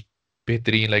एल्बम्स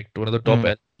बेहतरीन, like one of the top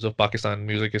albums of Pakistan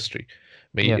music history.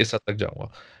 मैं इस हद तक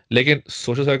जाऊंगा. लेकिन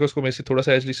सोशल सर्कस को मैं इसे थोड़ा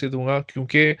सा एज इसलिए दूंगा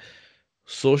क्योंकि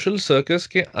सोशल सर्कस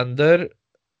के अंदर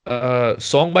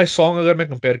सॉन्ग बाय सॉन्ग अगर मैं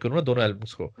कंपेयर करूँ ना दोनों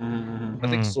एल्बम्स को, I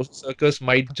think Social Circus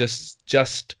might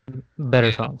just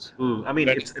better songs. I mean,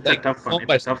 it's a tough one.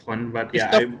 It's a tough one, but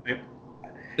yeah,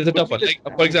 it's a tough one. Like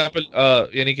for example,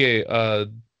 यानी कि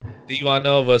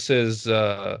दीवाना versus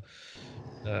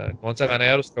कौन सा गाना है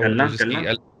यार उसका?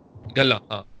 गल्ला.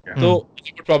 हाँ. तो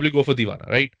you would probably go for दीवाना,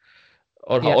 right?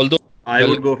 Or although I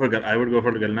would go for Galna, but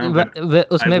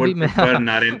I would prefer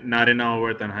Narina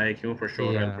over Tanhai Kyun for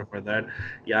sure. I'll prefer that.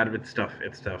 Yeah, it's tough.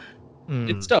 It's tough.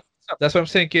 That's what I'm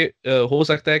saying कि हो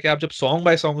सकता है कि आप जब song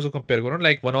by song को compare करो,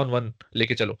 like one on one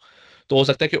लेके चलो, तो हो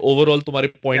सकता है कि ओवरऑल तुम्हारे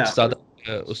पॉइंट्स ज्यादा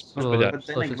उस पे जाए.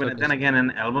 But then again,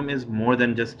 an album is more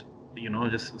than just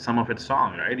just some of its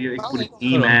song, right? You put a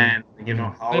theme and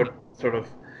how it sort of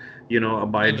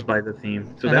abides by the theme.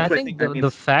 So and that's I think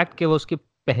the fact कि वो उसकी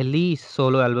पहली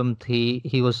solo album थी,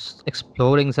 he was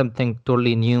exploring something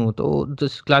totally new. तो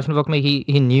this Clash and Folk में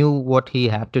he knew what he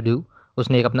had to do.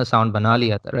 उसने एक अपना साउंड बना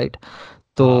लिया था, राइट?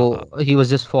 तो he was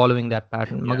just following that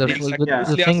pattern. मगर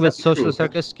the thing with Social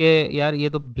Circus के यार ये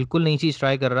तो बिल्कुल नई चीज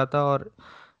ट्राई कर रहा था, और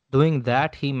doing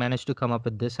that he managed to come up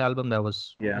with this album that was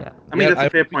I mean that's a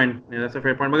fair point. That's a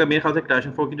fair point. मगर मेरे ख्याल से Clash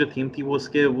and Folk की जो थीम थी वो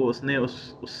उसने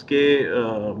उसके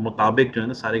मुताबिक जो है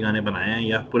ना सारे गाने बनाए हैं,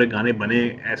 या पूरे गाने बने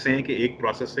ऐसे हैं कि एक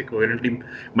प्रोसेस से coherently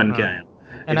बन के आए हैं.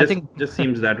 And I think just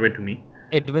seems that way to me.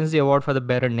 It wins the award for the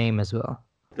better name as well.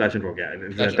 Clash and Folk,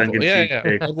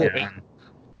 yeah.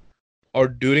 और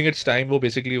ड्यूरिंग इट्स टाइम वो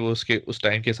बेसिकली वो उसके उस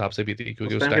टाइम के हिसाब से भी थी,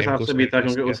 क्योंकि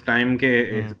उस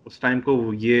टाइम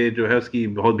को ये जो है उसकी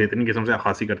बहुत बेहतरीन किस्म से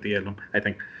खासी करती है एल्बम, आई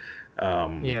थिंक.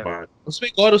 उसमें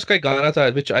एक और उसका गाना था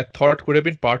which I thought could have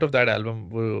been part of that album,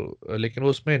 लेकिन वो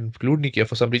उसमें इंक्लूड नहीं किया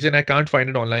for some reason. I can't find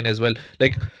it online as well.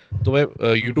 Like तुम्हें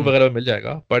YouTube वगैरह में मिल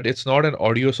जाएगा, but it's not an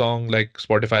audio song like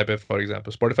Spotify पे. फॉर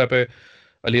एग्जांपल Spotify पे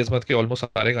अली अज़मत के ऑलमोस्ट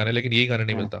सारे गाने, लेकिन यही गाना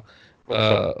नहीं मिलता.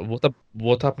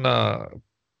 वो था अपना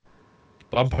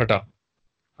बम फटा.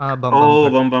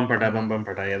 बम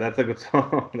फटा. Yeah, that's a good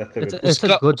song. It's a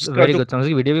good, very good song.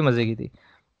 उसकी वीडियो भी मजे की थी.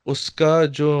 उसका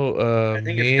जो I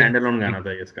think it's standalone गाना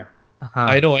था इसका.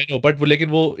 I know, but लेकिन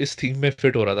वो इस थीम में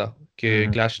फिट हो रहा था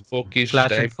कि Clash and Folk की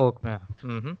Folk में.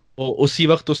 वो उसी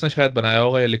वक्त उसने शायद बनाया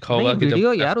होगा या लिखा होगा कि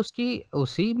वीडियो यार उसकी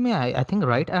उसी में I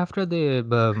think right after the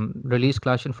release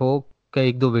Clash and Folk का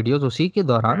एक दो वीडियोस उसी के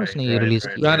दौरान उसने ये रिलीज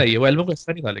किया. ना ये वो एल्बम का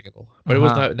हिस्सा नहीं था, लेकिन वो but it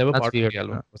was never part of the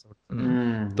album.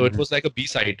 So it was like a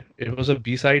B-side. It was a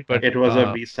B-side, but it was a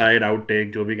B-side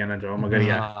outtake, जो भी कहना चाहो. मगर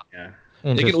yeah.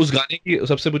 लेकिन उस गाने की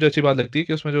सबसे मुझे अच्छी बात लगती है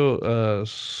कि उसमें जो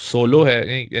सोलो है,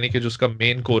 यानी कि जो उसका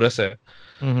मेन कोरस है,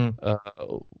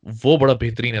 वो बड़ा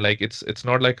बेहतरीन है. Like it's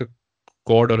not like a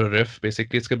chord or a riff.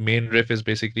 Basically इसका main riff is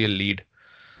basically a lead.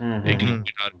 एक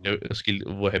गिटार उसकी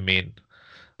वो है main,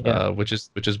 which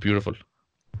is beautiful.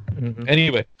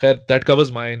 Anyway, that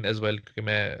covers mine as well, क्योंकि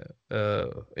मैं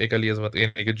एक अली अज़मत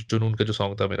यानी कि जुनून का जो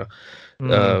सॉन्ग था मेरा.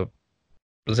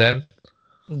 Zain,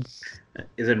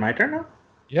 is it my turn now?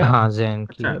 हाँ, Zain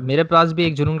की मेरे पास भी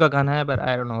एक जुनून का गाना है, but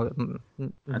I don't know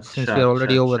since we are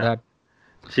already over that.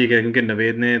 ठीक है, क्योंकि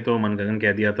नवेद ने तो मनगगन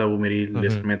कह दिया था, वो मेरी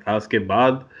लिस्ट में था उसके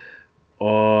बाद.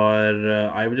 और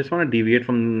I just want to deviate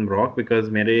from rock because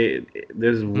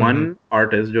there's one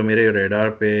artist जो मेरे radar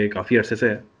पे काफ़ी अरसे से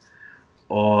है,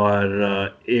 और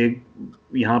एक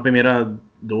यहाँ पे मेरा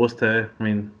दोस्त है, I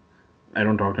mean I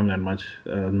don't talk to him that much.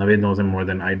 Navaid knows him more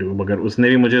than I do. मगर उसने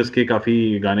भी मुझे उसके काफ़ी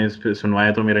गाने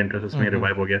सुनवाए तो मेरा इंटरेस्ट उसमें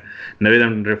रिवाइव हो गया. Navaid,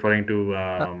 I'm referring to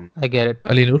I get it.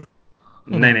 Ali Noor.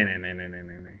 नहीं नहीं नहीं नहीं नहीं नहीं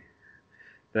नहीं नहीं.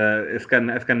 इसका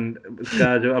इसका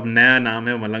इसका जो अब नया नाम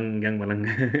है मलंग यंग मलंग.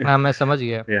 हाँ मैं समझ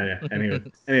गया.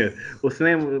 Anyway,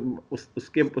 उसने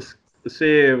उससे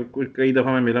कई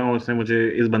दफ़ा मैं मिला हूँ. उसने मुझे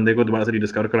इस बंदे को दोबारा से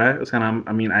डिस्कवर कराया. उसका नाम,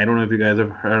 I mean I don't know if you guys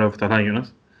have heard of Talha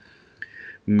Yunus.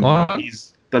 कौन?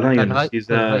 He's Talha Yunus.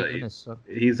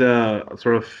 He's a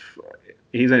sort of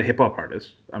he's a hip hop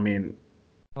artist. I mean,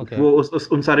 Okay. वो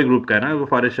उन सारे ग्रुप का है ना, वो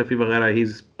फारिश शफी वगैरह.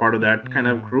 He's part of that kind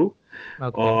of crew.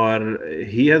 Okay. और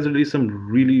he has released some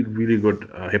really good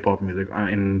hip hop music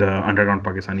in the underground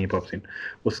Pakistani hip hop scene.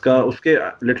 उसके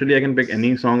literally I can pick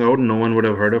any song out, no one would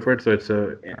have heard of it, so it's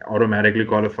automatically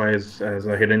qualifies as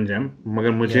a hidden gem.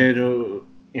 मगर मुझे जो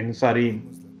इन सारी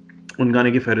उन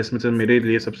गाने की फहरिस्त में से मेरे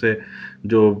लिए सबसे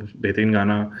जो बेहतरीन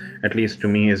गाना at least to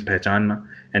me is पहचानना,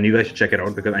 and you guys should check it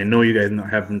out because I know you guys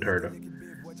haven't heard of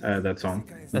that song.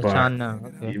 पहचानना.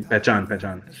 Okay.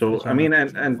 पहचान. So I mean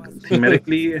and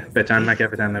thematically पहचानना क्या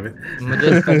पहचानना पे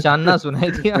मुझे पहचानना सुनाई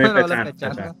दिया.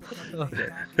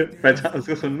 पहचान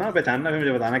उसको सुनना, पहचानना, फिर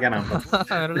मुझे बताना क्या नाम था.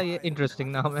 मतलब ये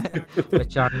इंटरेस्टिंग नाम है,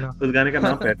 पहचानना. उस गाने का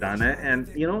नाम पहचान है. And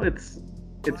you know it's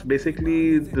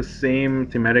basically the same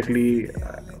thematically.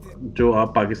 जो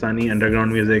आप पाकिस्तानी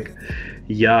अंडरग्राउंड म्यूजिक,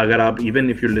 या अगर आप even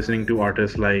if you listening to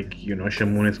artist like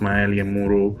Shamoon Ismail या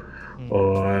मूरो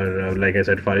और like I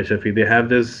said फारिश Shafi, they have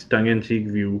this tongue in cheek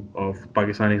view of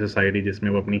Pakistani society जिसमें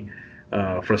वो अपनी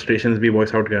frustrations भी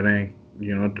voice out कर रहे हैं,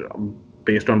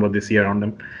 based on what they see around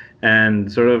them,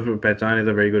 and sort of Pehchan is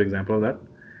a very good example of that.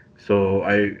 So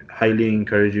I highly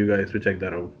encourage you guys to check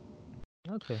that out.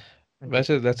 Okay.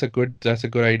 That's a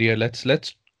good idea.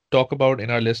 Let's talk about in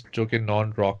our list जो कि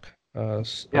non-rock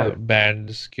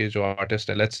bands के जो artists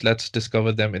हैं. Let's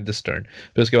discover them in this turn.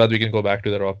 फिर उसके बाद we can go back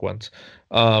to the rock ones.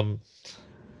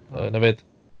 Navaid.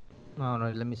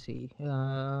 Alright, let me see.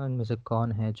 इनमें से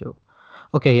कौन है जो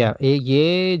Okay, yeah,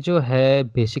 ये जो है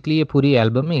basically ये पूरी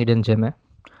एल्बम में हिडन जेम है.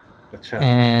 अच्छा.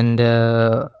 And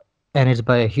it's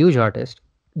by a huge artist.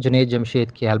 Junaid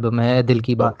Jamshed की एल्बम है दिल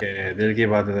की बात. Okay, दिल की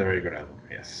बात is a very good album.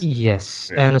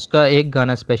 Yes. And उसका एक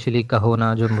गाना स्पेशली कहो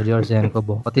ना जो मुझे और जैन को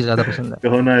बहुत ही ज़्यादा पसंद है.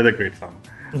 कहो ना is a great song.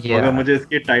 Yeah. मगर मुझे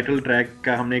इसके टाइटल ट्रैक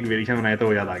का हमने एक वेरिएशन बनाया था,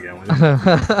 वो याद आ गया मुझे.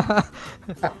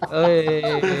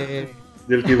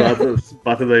 दिल की बात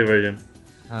है वर्जन.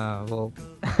 हाँ वो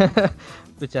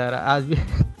बेचारा आज भी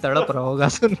तड़प रहा होगा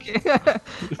सुन के.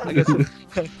 अगर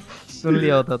सुन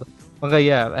लिया होता तो. मगर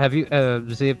yeah, have you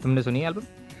ज़ेब तुमने सुनी एल्बम?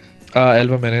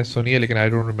 एल्बम मैंने सुनी है लेकिन I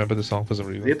don't remember the song for some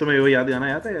reason. ये तुम्हें वो याद है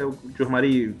जो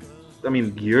हमारी I mean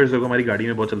years ago हमारी गाड़ी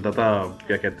में बहुत चलता था,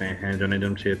 क्या कहते हैं जुनैद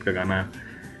जमशेद का गाना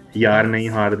यार नहीं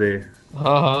हार दे.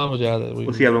 हाँ मुझे याद है.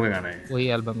 उसी एल्बम का गाना है. वही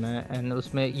एल्बम है. एंड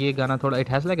उसमें ये गाना थोड़ा it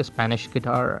has like a Spanish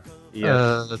guitar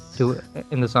to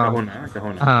in the song.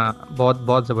 कहो ना. हाँ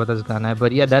बहुत ज़बरदस्त गाना है.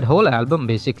 But yeah, that whole album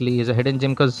basically is a hidden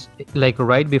gem because like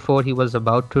right before he was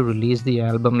about to release the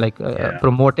album, like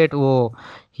promote it,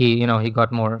 he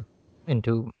got more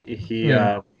into. He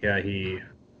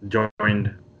joined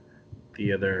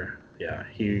the other. Yeah,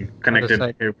 he connected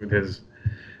here with his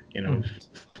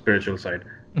spiritual side.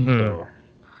 So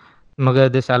मगर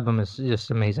this album is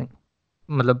just amazing.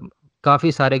 मतलब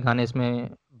काफ़ी सारे गाने इसमें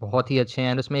बहुत ही अच्छे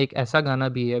हैं. उसमें एक ऐसा गाना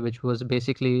भी है which was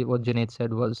basically what Junaid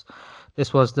said was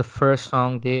this was the first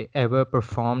song they ever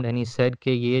performed, and he said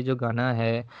कि ये जो गाना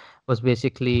है was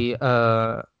basically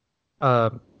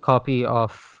a copy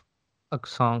of a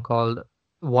song called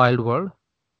Wild World.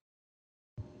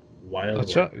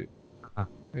 अच्छा,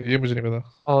 ये मुझे नहीं पता.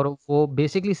 और वो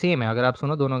बेसिकली सेम है. अगर आप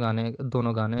सुनो दोनों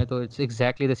गाने तो it's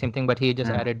exactly the same thing, but he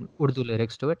just added Urdu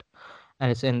lyrics to it.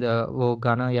 And it's in the वो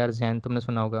गाना यार जैन तुमने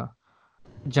सुना होगा,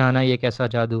 जाना ये कैसा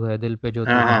जादू है दिल पे जो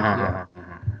तूने किया.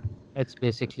 इट्स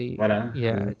बेसिकली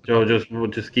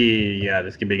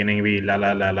जिसकी बिगिनिंग भी ला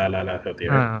ला ला ला ला ला होती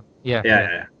है.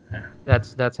 Yeah.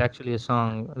 That's actually a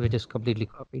song which is completely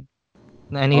copied.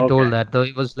 And he told that, though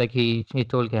he was like he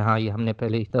told कि हाँ ये हमने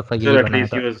पहली दफा ये बनाया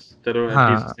था. चलो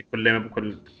at least खुले में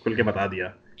खुल के बता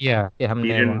दिया. Yeah, कि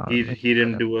हमने he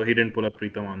didn't pull up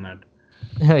Pritam on that.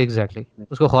 Exactly.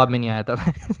 उसको ख्वाब में नहीं आया था.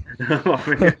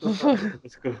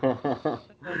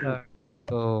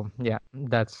 So yeah,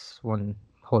 that's one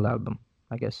whole album,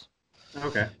 I guess.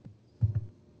 Okay.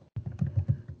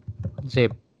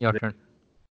 Zaib, your turn.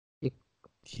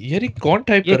 यार ये कौन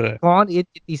टाइप कर रहा है? कौन ये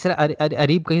तीसरा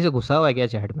अरीब कहीं से घुसा हुआ है क्या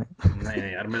चैट में? नहीं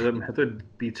यार मैं तो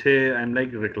पीछे आई एम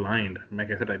लाइक रिक्लाइंड. मैं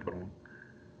कैसे टाइप करूं?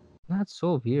 That's so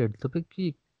weird. तो फिर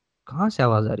कि कहाँ से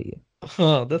आवाज आ रही है?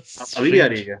 हाँ, that's अभी भी आ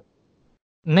रही है strange.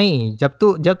 क्या? नहीं,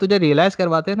 जब तुझे रियलाइज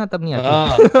करवाते हैं ना तब नहीं हाँ,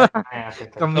 आती।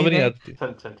 तब नहीं कमीने। आती.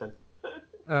 चल चल चल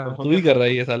हाँ, तू ही कर रहा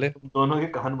है ये साले. दोनों के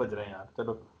कान बज रहे हैं यार,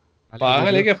 चलो। साले पागल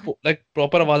है वीडियो क्या? लाइक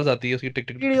प्रॉपर आवाज आती है उसकी, टिक टिक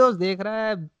टिक टिक. वीडियोस देख रहा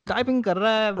है, टाइपिंग कर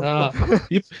रहा है। हाँ,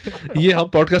 ये ये हम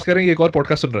पॉडकास्ट करेंगे, एक और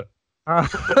पॉडकास्ट सुन रहा हाँ।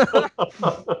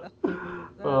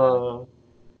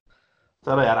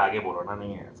 चलो यार आगे बोलो ना,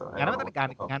 नहीं है ऐसा, I गाना don't बता,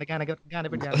 know गाने what गाने गाने गाने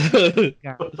पे ध्यान दे।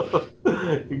 है.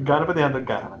 गाने पे ध्यान रख,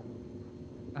 गाना।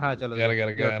 हाँ चलो कर कर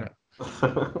योर कर.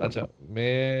 टर्न। अच्छा,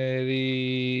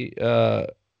 मेरी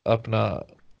अपना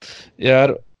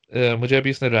यार, मुझे अभी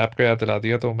इसने रैप का याद दिला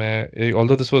दिया, तो मैं,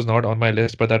 although this was not on my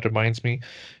list, but that reminds me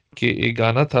कि एक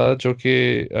गाना था जो कि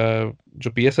जो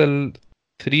PSL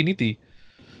 3 नहीं थी,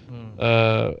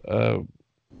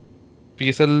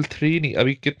 PSL 3 नहीं,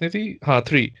 अभी कितने थी, हाँ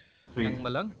 3. यंग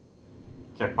मलंग।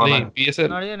 नहीं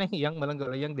PSL, अरे नहीं, यंग मलंग,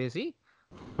 यंग देसी।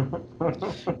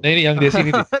 नहीं नहीं, यंग देसी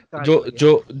नहीं थी. कहाँ जो चला गया?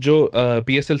 जो जो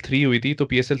PSL 3 हुई थी, तो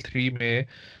PSL 3 में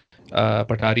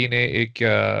पठारी ने एक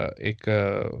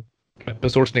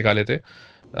एपिसोड्स निकाले थे.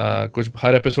 कुछ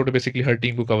हर एपिसोड में बेसिकली हर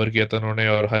टीम को कवर किया था उन्होंने,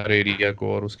 और हर एरिया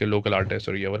को, और उसके लोकल आर्टिस्ट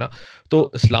और ये वो ना.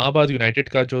 तो इस्लामाबाद यूनाइटेड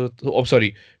का जो,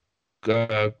 सॉरी,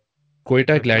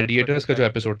 कोयटा ग्लैडिएटर्स का जो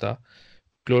एपिसोड था,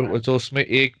 तो उसमें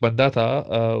एक बंदा था,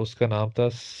 उसका नाम था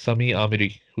Sami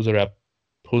Amiri, who's a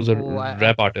Oh,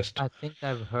 rap artist. I think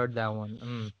I've heard that one.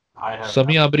 Mm. I have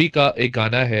समी आमिरी का एक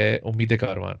गाना है उम्मीद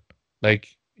कारवान. Like,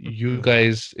 you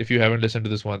guys, if you haven't listen to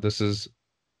this one, this is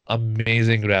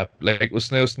amazing rap. Like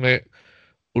उसने उसमें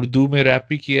उर्दू में रैप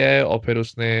भी किया है, और फिर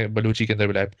उसने बलूची के अंदर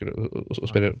भी रैप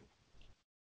उस पर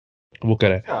वो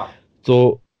करा है. अच्छा।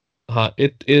 तो हाँ,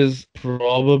 it is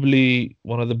probably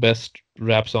one of the best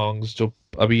rap songs जो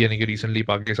अभी, यानी कि रिसेंटली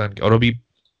पाकिस्तान के, और अभी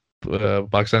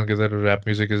पाकिस्तान के अंदर rap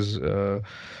music is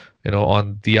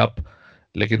on the up.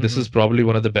 लेकिन this is probably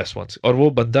one of the best once. और वो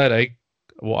बंदा, लाइक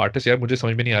वो आर्टिस्ट, यार मुझे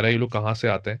समझ में नहीं आ रहा है ये लोग कहाँ से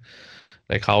आते हैं.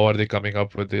 Like, how are they coming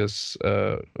up with this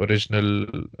original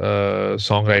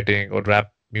song writing और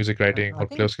rap music writing, I और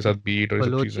फिर think उसके साथ beat और ये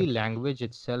सब चीजें. Balochi language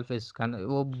itself is kind of,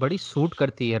 वो बड़ी सूट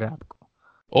करती है रैप को।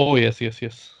 Oh yes yes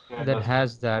yes. That has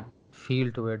that feel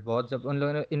to it। बहुत जब उन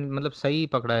लोगों ने मतलब सही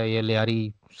पकड़ा है ये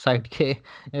लियारी साइड के,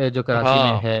 जो कराची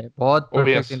में हाँ. है, बहुत Oh yes.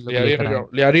 परफेक्ट इन लोग लेकर आए।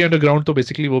 लियारी अंडरग्राउंड तो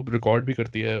बेसिकली वो रिकॉर्ड भी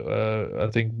करती है, I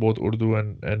think both Urdu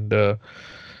and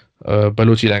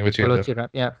Balochi language के अंदर. बलोची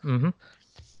रैप, या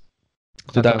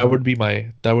So that would be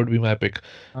my pick.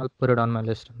 I'll put it on my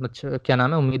list। अच्छा, क्या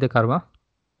नाम है? उम्मीद कारवां।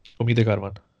 उम्मीद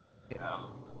कारवान.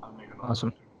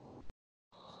 Awesome।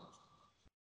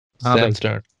 हाँ भाई। Sam's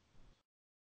turn.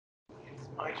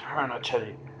 My turn, अच्छा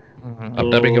जी।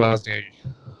 अब टैपिंग की आवाज नहीं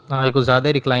आएगी. हाँ, ये कुछ ज्यादा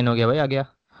रिक्लाइन हो गया भाई, आ गया।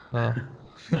 हाँ.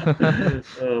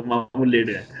 मामूल लेट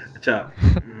है। अच्छा,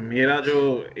 मेरा जो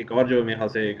एक और जो मेरे ख्याल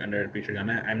से एक अंडर पीछे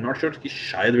गाना है, आई एम नॉट श्योर कि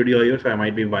शायद वीडियो आई हो, सो I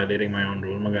might be violating my own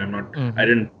rule, मगर I am not, I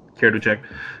didn't care to check.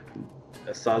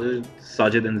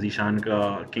 Sajid and Zeeshan का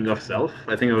king of self,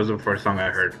 I think it was the first song I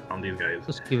heard from these guys.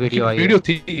 उसकी video आई है। Video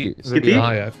थी. थी?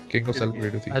 हाँ यार, king of self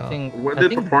video थी. I हाँ. think Were I they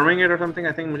think performing it or something?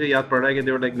 I think मुझे याद पड़ रहा है कि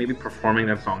they were like maybe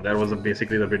performing that song. That was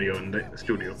basically the video in the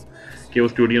studio. कि वो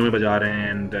स्टूडियो में बजा रहे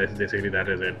हैं, and basically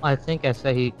that is it. I think ऐसा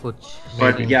ही कुछ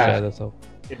But scene yeah, शायद ऐसा हो.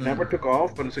 it never took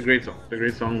off, but it's a great song. It's a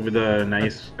great song with a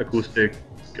nice acoustic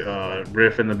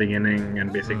riff in the beginning,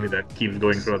 and basically that keeps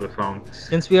going throughout the song.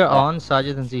 Since we are on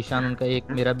Sajid and Zishan, उनका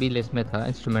एक मेरा भी list में था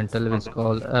instrumental, which is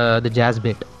called the Jazz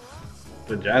Bit।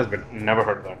 The jazz, but never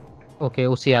heard that. Okay,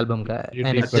 उसी album का है, ये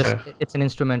and ठीक it's पता just it's an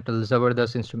instrumental,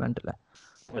 जबरदस्त instrumental है।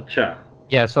 अच्छा.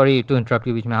 Yeah, sorry to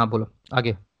interrupt you बीच में, हाँ बोलो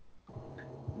आगे।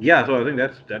 Yeah, so I think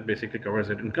that basically covers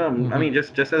it. I mean,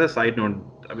 just as a side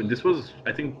note, I mean, this was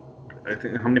I think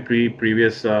हमने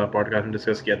previous podcast में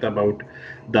discuss किया था about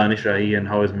Danish Rahi and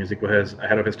how his music was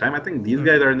ahead of his time. I think these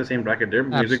guys are in the same bracket. Their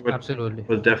music Absolutely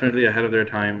was definitely ahead of their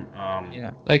time.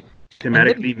 yeah, Like,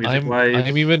 Thematically, music-wise.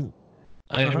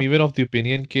 I'm even of the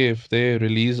opinion कि if they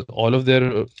release all of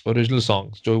their original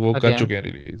songs जो वो कर Again. चुके हैं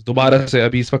release, दोबारा से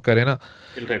अभी इस वक्त करें ना,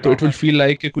 It'll take तो off. it will feel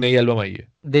like कि कोई नई एल्बम आई है.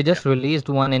 they just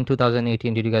released one in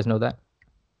 2018। Did you guys know that?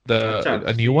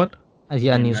 A new one.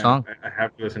 Yeah, a new song। I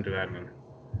have to listen to that one.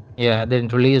 Yeah, they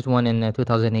released one in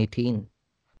 2018,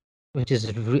 which is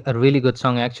a really good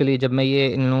song actually। जब मैं ये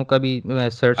इन लोगों का भी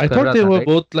search I कर thought रहा they था, were right?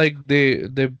 both like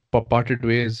they parted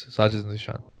ways, Sajid and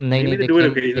Nishan. नहीं Maybe नहीं, they do it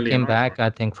occasionally, they came I'm not back sure. I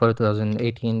think for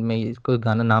 2018 में, कोई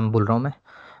गाना नाम भूल रहा हूँ मैं,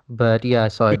 but yeah I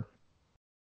saw it।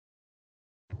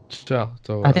 अच्छा,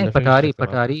 तो I think definitely check them out.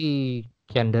 पटारी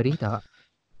के अंदर ही था।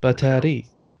 पठारी,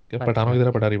 क्या पठानों की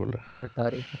तरह पठारी बोल रहा है?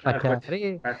 पटारी एक पठारी पे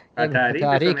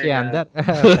पटारी के सुनेगा। अंदर।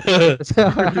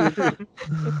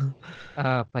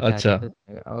 हाँ, पटारी अच्छा. पे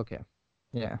okay.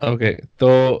 Yeah. Okay, so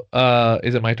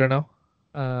is it my turn now?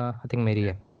 I think मेरी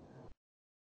है.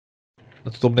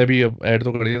 तो तुमने भी ऐड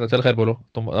तो कर दिया था, चल खैर बोलो,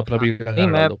 तुम अपना हाँ भी नहीं, गाना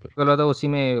मैं डाल दो फिर। बोला था उसी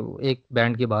में एक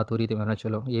बैंड की बात हो रही थी, मैंने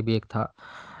चलो ये भी एक था.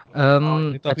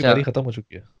 नहीं तो आपकी अच्छा. बारी खत्म हो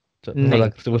चुकी है। चल नहीं,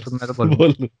 मजाक से वो बोल तो मैं तो बोलूँगा.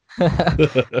 बोल लूं।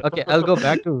 Okay, I will go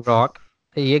back to rock.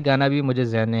 ये गाना भी मुझे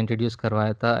जैन ने इंट्रोड्यूस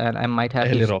करवाया था, and I might have to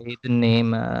पहले से rock. The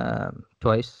name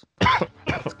twice.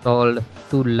 It's called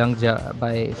 "Tu Lang Ja"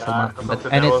 by Salman Ahmed,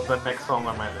 and That it's was the next song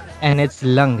on my list. and it's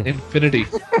Lung. Infinity.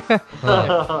 Yeah,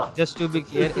 हाँ, just to be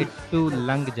clear, it's "Tu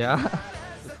Lang Ja"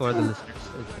 for the listeners.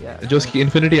 Yeah, जो so उसकी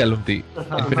infinity album थी,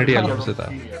 हाँ infinity हाँ album से था।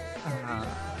 हाँ.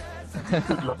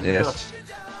 Yes.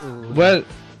 तो Well,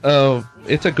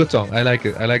 it's a good song. I like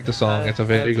it. I like the song. It's a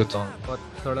मैं very good song. बहुत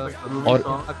थोड़ा और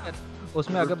अगर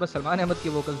उसमें अगर बस सलमान अहमद की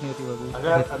वोकल्स नहीं होती वो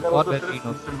अगर बेहतर अगर वो और तो बेहतरीन सिर्फ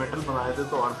होती. इंस्ट्रूमेंटल बनाए थे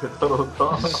तो और बेहतर होता.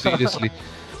 seriously,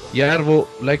 यार वो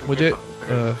like मुझे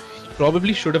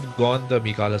probably should have gone the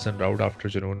Mikal Hasan route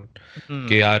after Junoon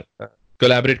कि यार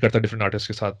collaborate करता different artists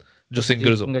के साथ जो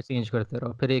singers हो. सिंगर चेंज करते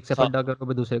रहो, फिर एक से हाँ फड्डा करो,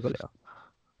 फिर दूसरे को ले आओ.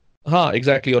 हाँ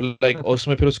एग्जैक्टली और लाइक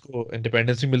उसमें फिर उसको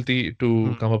इंडिपेंडेंस भी मिलती to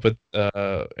come up with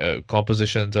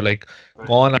compositions और लाइक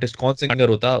कौन आर्टिस्ट कौन सिंगर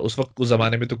होता उस वक्त उस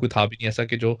जमाने में तो कोई था भी नहीं ऐसा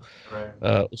कि जो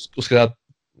उसके साथ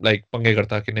लाइक पंगे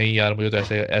करता कि नहीं यार मुझे तो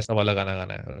ऐसे ऐसा वाला गाना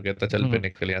गाना है और कहता चल फिर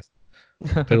निकल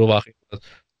यहाँ फिर वो वाकई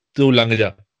तू लंग जा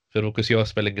फिर वो किसी और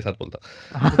स्पेलिंग के साथ बोलता.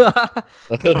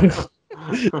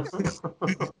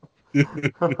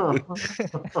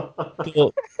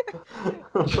 तो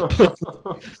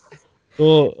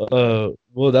तो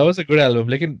वो that was a good album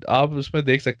लेकिन आप उसमें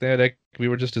देख सकते हैं like we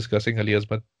were just discussing Ali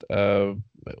Azmat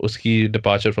उसकी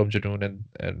departure from Junoon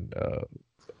and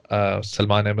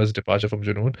Salman Ahmed's departure from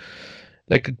Junoon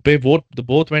like they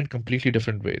both went completely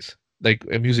different ways like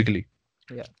musically.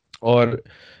 Yeah. और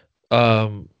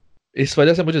इस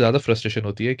वजह से मुझे ज्यादा फ्रस्ट्रेशन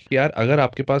होती है कि यार अगर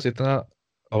आपके पास इतना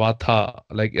आवाज था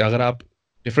लाइक अगर आप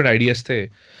डिफरेंट आइडियाज थे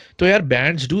तो यार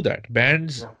bands do that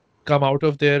bands come out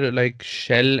of their like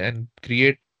shell and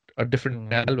create a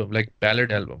different album like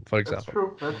ballad album for example.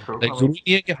 That's true. like जरूरी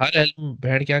नहीं है कि हर एल्बम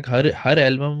बैंड के यहाँ हर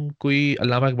एल्बम कोई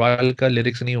अल्लामा इकबाल का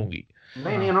लिरिक्स नहीं होंगी.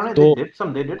 नहीं उन्होंने तो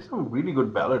they did some really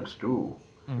good ballads too.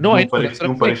 no I know that's what Kyun I'm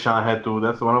saying. Pareshaan Hai Tu,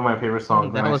 that's one of my favorite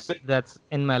songs. That's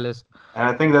in my list. And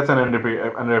I think that's an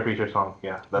underappreciated song.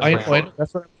 Yeah, that's I for know sure.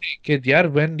 that's what I'm saying kid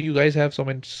यार when you guys have so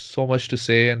much to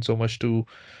say and so much to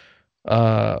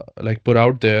like put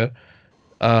out there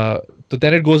तो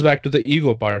then it goes back to the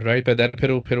ego part right but then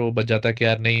फिर वो बच जाता है कि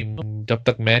यार नहीं जब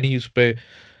तक मैं नहीं उस पे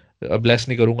ब्लेस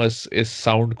नहीं करूंगा इस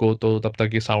साउंड को तो तब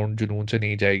तक ये साउंड जुनून से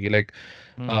नहीं जाएगी लाइक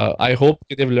आई होप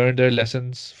कि they've learned their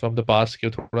lessons from the past कि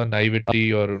थोड़ा naivety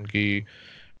और उनकी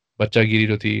बच्चागिरी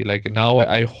जो थी like now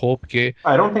I hope के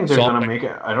I don't think they're song gonna make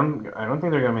it. I don't think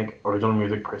they're gonna make original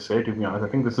music per se. To be honest,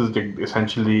 I think this is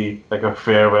essentially like a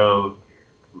farewell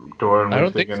tour in I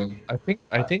which don't they think can.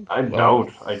 I think I doubt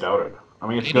it. I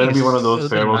mean, it's नहीं gonna be one of It those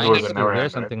would be farewell tours nice that to never hear end,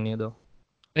 right? something new though.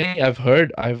 नहीं I've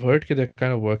heard कि they're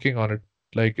kind of working on it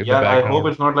like in the Yeah, I hope background.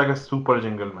 it's not like a super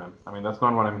jingle, man. I mean, that's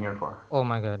not what I'm here for. Oh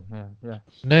my god, yeah.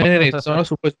 No, it's not a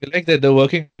super like they're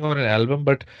working on an album,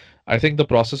 but I think the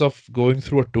process of going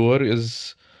through a tour is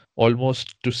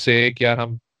almost to say कि यार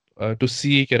हम to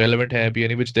see कि relevant है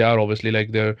अभी, which they are obviously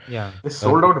like they're Yeah. They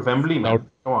sold out Wembley, out man.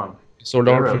 Come on. sold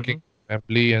They're out relevant. freaking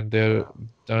Wembley and they're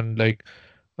done like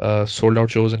sold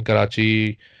out shows in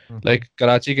Karachi. Like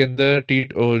Karachi के अंदर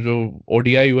जो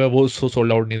ODI हुआ है वो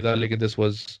sold out नहीं था लेकिन this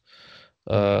was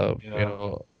you know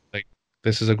like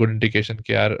this is a good indication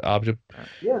कि यार आप जब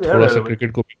Yeah, they are थोड़ा सा relevant.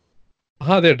 क्रिकेट को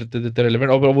हाँ they're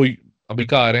relevant और वो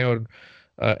अमेरिका आ रहे हैं और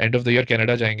end of the year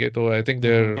Canada जाएंगे तो I think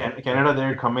Canada,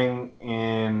 they're coming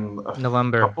in a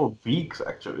November. couple of weeks,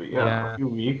 actually. Yeah, a few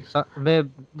weeks. मैं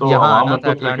तो यहाँ आवाम आना था उनको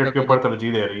अटलांटा क्रिकेट के के ऊपर लिए.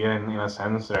 तरजीह दे रही है in a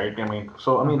sense, right? I mean, so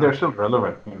I mean, they're still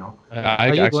relevant, you know. Are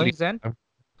you actually going, Zen?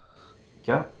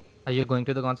 क्या? Are you going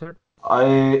to the concert? I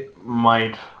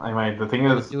might. The thing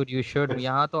is, Dude, you should. it's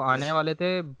यहाँ तो आने वाले थे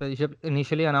जब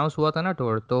initially announce हुआ था ना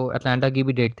टूर, तो अटलांटा की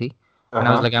भी डेट थी, and I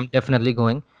was like I'm definitely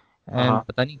going, and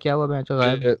पता नहीं क्या हुआ, मैं तो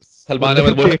गायब, सलमान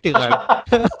अहमद बोले डेट ही गायब.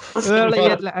 मैं बोला ये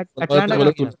अटलांटा कहाँ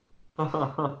गया,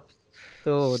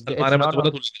 तो सलमान it's अहमद not बोला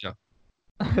on. तू लेके जा.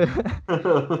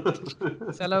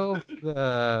 साला वो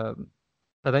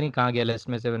पता नहीं कहाँ गया लिस्ट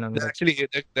में से.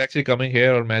 They're actually coming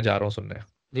here और मैं जा रहा हूँ सुनने.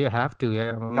 You have to,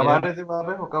 yeah. कब आ रहे थे वहाँ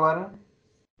पे? वो कब आ रहे हैं?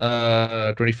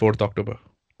 24th October.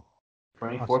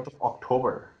 24th of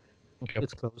October.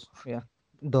 It's close. Yeah.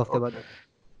 2 हफ्ते बाद.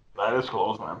 That is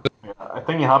close, man. Yeah, I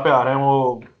think यहाँ पे आ रहे हैं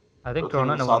वो. I think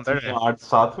Toronto November है.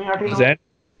 7वीं 8वीं Zen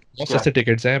बहुत सस्ते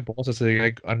टिकट्स हैं बहुत सस्ते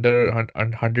like under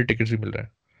 100 टिकट्स भी मिल रहे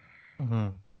हैं.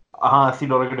 हाँ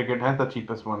 $80 के टिकट हैं the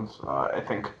cheapest ones I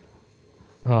think.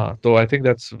 हाँ, तो I think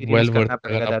that's experience well worth करना अगर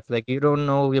पड़ेगा आप that's like you don't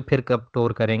know ये फिर कब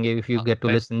टूर करेंगे if you get to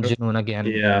listen जुनून again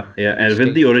Yeah, and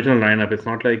with the original lineup, it's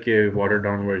not like a watered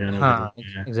down version of हाँ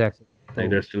Junoon. Yeah, एग्जैक्टली like तो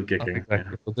they're still kicking. Yeah,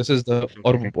 exactly. So this is the they're still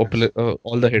और kicking. Yes.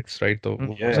 all the hits, right? तो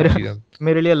वो Yeah. सब मेरे चीजें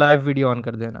मेरे लिए लाइव वीडियो ऑन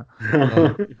कर देना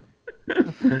हाँ,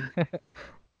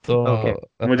 तो ओके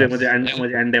मुझे uh, मुझे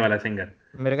मुझे अंडे वाला सिंगर.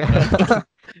 मेरे का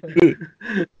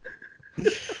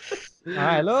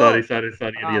हाँ हेलो Sorry, Elias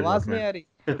आवाज नहीं Batman. आ रही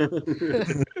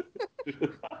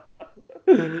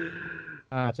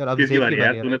हाँ चलो अब किसकी जेब की बारी है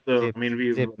यार? बारी है तूने राइट तो जेब I mean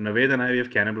we जेब Navaid and I we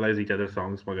have cannibalized each other's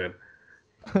songs मगर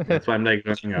that's why I'm like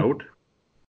running out.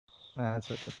 हाँ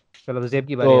चलो अब जेब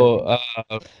की बारी है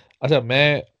तो अच्छा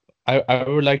मैं I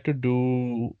would like to do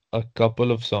a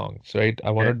couple of songs, right?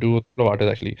 I want to Okay. do a couple of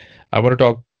artists actually. I want to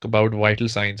talk about Vital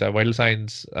Signs. Vital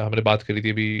Signs हमने बात करी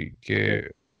थी अभी कि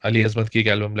Okay. अली अज़मत की एक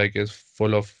album like is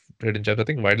full of hidden gems. I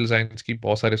think Vital Signs की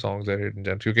बहुत सारे songs are hidden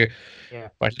gems क्योंकि Yeah.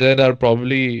 Vital Signs are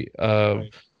probably Right.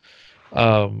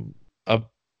 um, a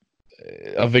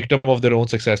a victim of their own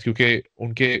success क्योंकि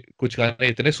उनके कुछ गाने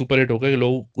इतने सुपर हिट हो गए कि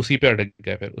लोग उसी पे अटक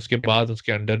गए फिर उसके बाद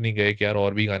उसके अंडर नहीं गए कि यार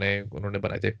और भी गाने उन्होंने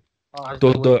बनाए थे आज so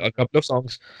तक वही a couple of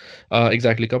songs,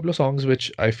 exactly, couple of songs which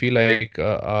I feel like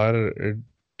are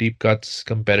deep cuts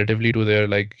comparatively to their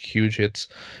like huge hits.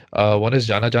 One is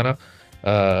Jana Jana,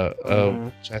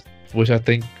 which I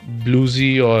think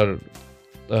bluesy or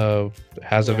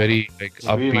has a very like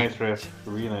Really upbeat, nice riff.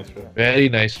 Really nice riff. very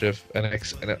nice riff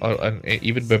and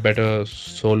even better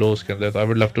solos के अंदर. So I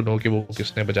would love to know कि वो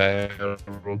किसने बजाया है और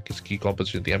वो किसकी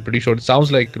composition थी. I'm pretty sure it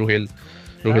sounds like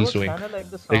That Ruhel's was doing. kind of like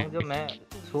the song जो मैं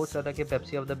सोच रहा था कि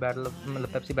पेप्सी ऑफ द बैटल मतलब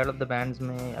Pepsi battle of the bands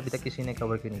में अभी तक किसी ने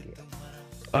कवर क्यों नहीं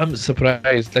किया I'm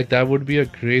surprised. Like that would be a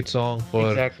great song for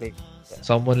Exactly.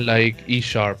 someone like E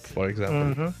Sharp, for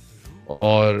example,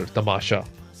 or Tamasha.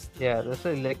 Yeah, that's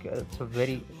like it's a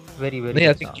very very नहीं,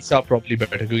 I good think song. E Sharp probably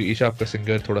better क्योंकि E Sharp का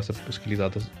singer थोड़ा सा उसके लिए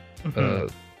ज़्यादा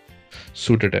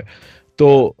suited है. तो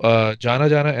जाना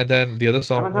जाना and then the other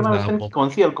song was Jana Naam. कौन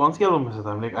सी album में से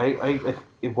था? Like I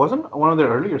it wasn't one of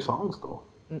their earlier songs though.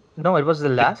 No, it was the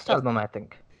last album I think.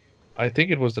 I think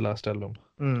it was the last album.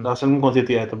 Last album कौन सी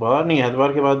थी? एतबार नहीं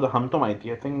एतबार के बाद हम तुम आई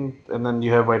थी I think and then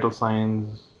you have Vital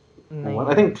Signs. One,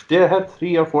 I think they had 3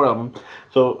 or 4 albums.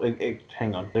 So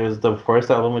hang on. There's the first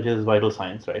album which is Vital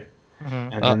Signs, right?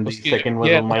 And then the उसकी second was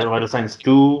yeah, Vital Signs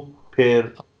 2, फिर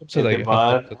तुमसे था ये,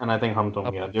 एतबार and I think हम तुम.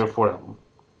 Yeah, there are 4 albums.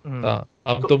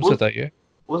 हम तो तुमसे था ये.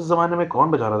 उस जमाने में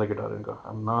कौन बजा रहा था गिटार इनका?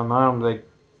 I'm like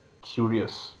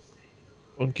curious.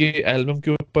 उनकी एल्बम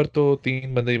के ऊपर तो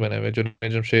 3 बंदे ही बने हुए जो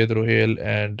Jamshed Rohel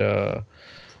and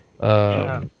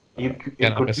It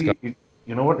could be,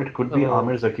 you know what? It could be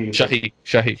Amir Zaki. Shahi.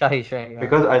 Shahi.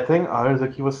 Because I think Amir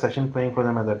Zaki was session playing for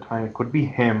them at that time. It could be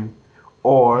him,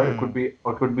 or it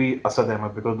could be Asad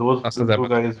Ahmed because those Asad two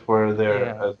Ahmed. guys were there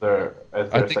as their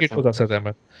I think it session. was Asad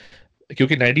Ahmed.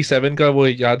 क्योंकि 97 का वो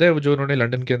याद है वो जो उन्होंने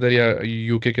London के अंदर या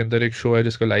यूके के अंदर एक शो है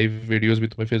जिसका लाइव वीडियोस भी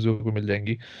तुम्हें फेसबुक पे मिल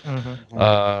जाएंगी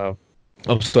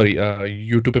अब सॉरी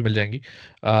यूट्यूब पे मिल जाएंगी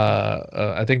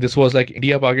I think this was like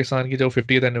India Pakistan की जो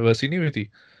 50th एनिवर्सरी नहीं हुई थी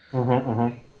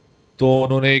तो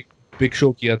उन्होंने एक बिग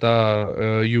शो किया था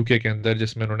यूके के अंदर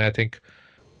जिसमें उन्होंने आई थिंक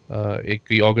एक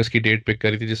अगस्त की डेट पिक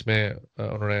करी थी जिसमें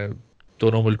उन्होंने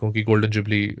दोनों मुल्कों की गोल्डन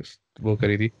जुबली वो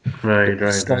करी थी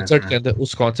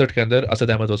उस कॉन्सर्ट के अंदर Asad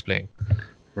Ahmad was playing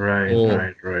Right.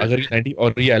 अगर ये 90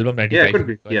 और ये album 95 Yeah, it could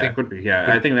be. It could be.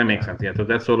 Yeah, I think that makes sense. Yeah, so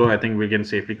that solo, I think we can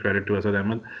safely credit to Asad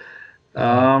Ahmed.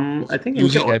 I think,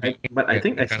 but I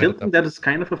still think that is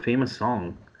kind of a famous song.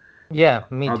 Yeah,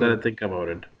 me too. Now that I think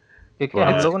about it. क्योंकि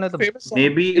हम लोगों ने तो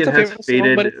Maybe it has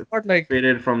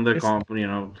faded from the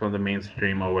from the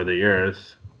mainstream over the years.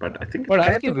 But I think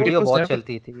इसकी video बहुत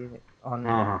चलती थी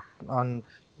on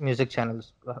music channels.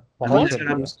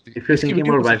 If you're thinking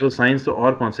about Vital Signs, तो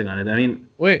और कौन से गाने थे? I mean,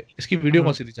 ओए इसकी वीडियो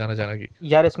कौन सी थी जाना जाना की?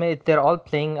 यार इसमें they're all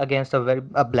playing against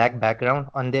a black background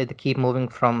and they keep moving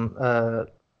from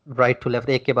right to left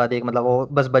एक के बाद एक मतलब वो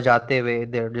बस बजाते हुए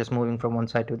they're just moving from one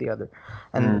side to the other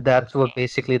and that's what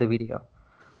basically the video.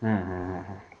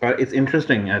 But it's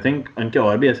interesting. I think उनके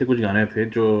और भी ऐसे कुछ गाने थे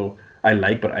जो I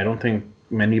like but I don't think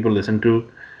many people listen to.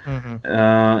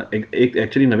 एक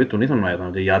actually नवी तूने सुनवाया था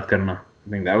मुझे याद करना. I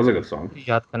think that was a good song.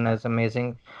 याद करना is amazing.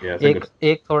 Yeah,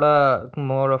 एक थोड़ा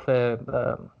more of a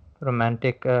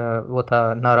romantic वो था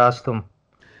नाराज तुम.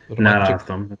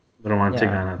 रोमांटिक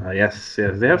गाना था. Yes.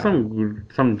 They have some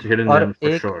hidden gems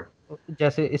for sure.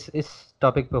 जैसे इस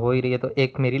टॉपिक पे हो ही रही है तो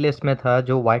एक मेरी लिस्ट में था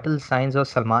जो वाइटल साइंस और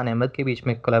सलमान अहमद के बीच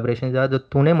में कोलैबोरेशन था जो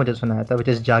तूने मुझे सुनाया था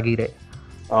which is जागीरे.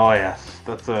 Oh yes,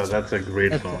 that's a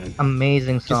great song.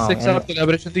 Amazing song. किसके साथ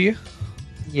कोलैबोरेशन थी ये?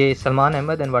 ये Salman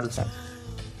Ahmad and vital science.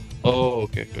 Oh,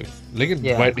 okay, okay. लेकिन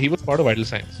Yeah. he was part of Vital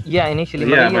Signs. Yeah, initially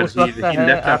Yeah, मतलब ये but उस वक्त का he है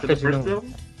left after after the first जुनून. album.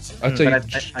 अच्छा,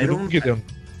 But I जुनून don't के थे उन.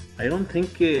 I don't think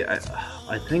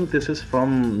I think this is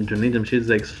from Junaid Jamshid's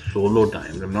like solo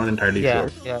times. I'm not entirely Yeah,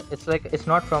 sure. yeah. It's like it's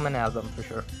not from an album for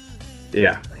sure.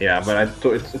 Yeah, but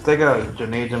so it's like a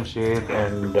Junaid Jamshid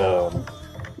and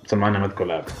Salman Ahmed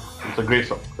collab. It's a great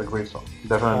song. It's a great song.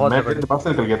 Definitely. बहुत मैं जबरदस्त. दिमाग से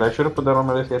निकल गया था. I should have put that on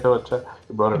my list. ये तो अच्छा.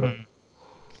 You brought it up.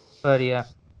 पर yeah,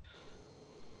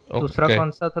 दूसरा Okay.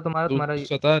 कौन सा था तुम्हारा?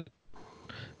 दूसरा था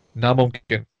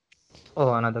नामुमकिन. Oh,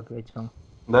 another great song.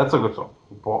 That's a good song.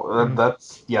 That's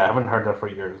I haven't heard that for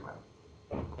years, man.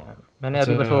 Yeah. मैंने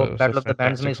अभी बस वो Battle of the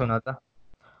Bands में ही सुना था.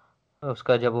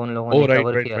 उसका जब उन लोगों ने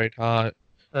कवर किया. राइट. हाँ,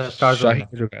 Star Zone शाहीन ने.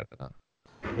 ने जो गाया था ना.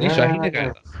 नहीं, शाहीन ने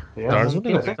गाया था. Star Zone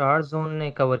ने गाया था. Star Zone ने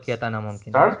कवर किया था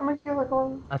नामुमकिन. Stars में किया था कौन?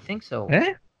 I think so.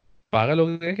 हैं? पागल हो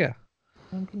गए क्या?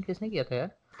 नामुमकिन किसने किया था यार?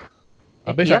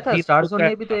 अबे किया था शाहीन Star ने Zone गाया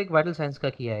ने भी तो था. एक Vital Signs का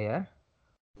किया है यार.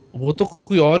 वो तो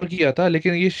कोई और किया था,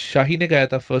 लेकिन ये शाही ने गाया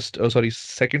था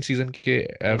सेकंड सीजन के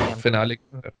finale.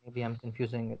 Maybe I'm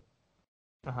confusing it.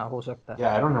 हाँ, हो सकता है.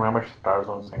 Yeah, I don't remember Stars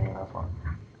on singing that song.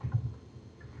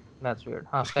 That's weird.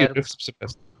 हाँ, उसकी खैर. riff सबसे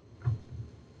best.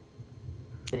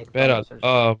 बहरहाल,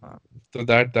 so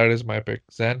that is my pick.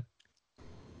 Zain.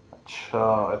 अच्छा,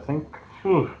 I think.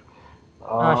 Phew.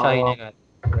 हाँ, शाही ने गाया.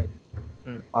 Right.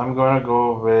 I'm gonna go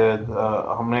with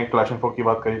हमने Clash and Folk की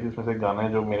बात करी थी, इसमें से एक गाना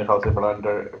है जो मेरे ख्याल से बड़ा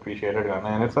underappreciated गाना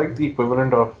है, and it's like the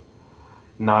equivalent of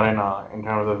Na Re Na in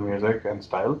terms of music and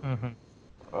style,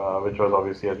 which was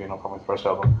obviously, as you know, from his first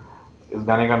album. इस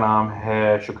गाने का नाम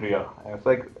है शुक्रिया, and it's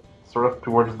like sort of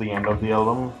towards the end of the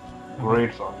album.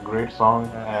 Great song,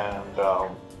 and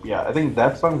yeah, I think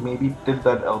that song maybe did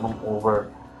that album over.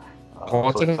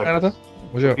 कौन सा गाना था?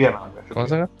 मुझे शुक्रिया नाम है. कौन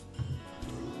सा गाना?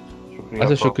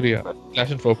 अच्छा, शुक्रिया.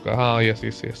 Clash and Folk का. हाँ, yes.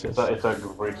 It's a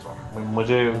great song.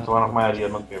 मुझे it's one of my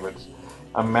album favorites.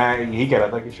 अब मैं यही कह रहा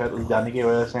था कि शायद उस गाने की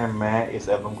वजह से मैं इस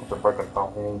एल्बम को प्रेफर करता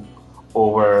हूँ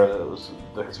over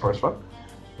his first one.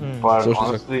 But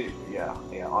honestly,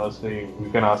 honestly, you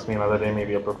can ask me another day.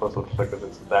 Maybe I prefer Social because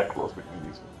it's that close between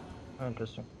these two.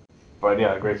 Interesting. But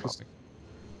yeah, great song.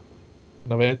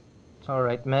 Navaid. All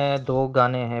right, मैं दो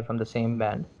गाने हैं from the same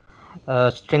band.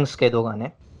 Strings के दो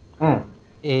गाने.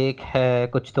 एक है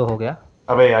कुछ तो हो गया.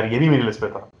 अबे यार ये भी मेरी लिस्ट पे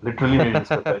था. Literally मेरी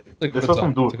लिस्ट पे था. This was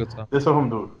from Dur. This was from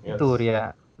Dur. Yes. Dur,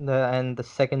 yeah. And the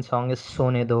second song is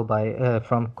सोने दो by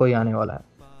from कोई आने वाला है.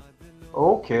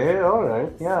 Okay, all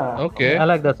right, yeah. Okay. I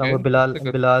like that song.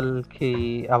 Bilal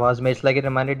की आवाज में. It's like it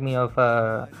reminded me of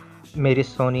मेरी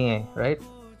सोनिए, right?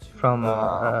 From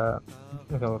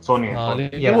सोनिए. हाँ,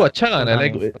 वो अच्छा गाना है.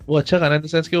 लाइक वो अच्छा गाना है in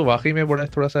the sense कि वो वाकई में बड़ा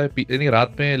थोड़ा सा यानी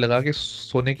रात में लगा के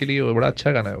सोने के लिए बड़ा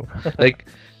अच्छा गाना है वो. Like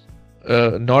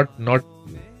not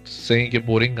saying कि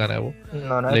बोरिंग गाना है वो.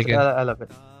 No, लेकिन I love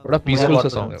it. बड़ा पीसफुल सा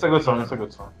सॉन्ग है. It's a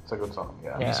good song.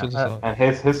 Yeah. Peaceful song. And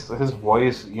his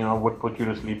voice, you know, would put you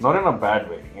to sleep. Not in a bad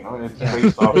way, you know. It's very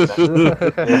soft.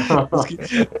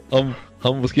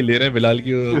 हम उसकी ले रहे हैं बिलाल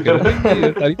की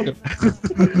तारीफ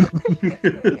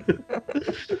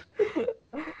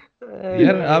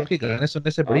यार. आपके गाने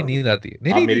सुनने से बड़ी नींद आती है.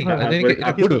 नहीं,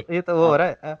 ये तो वो हो रहा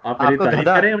है. आप मेरी तारीफ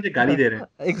कर रहे हैं, मुझे गाली दे रहे हैं.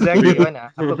 Exactly, है ना.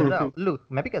 आपको गधा उल्लू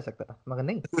मैं भी कह सकता था मगर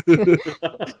नहीं.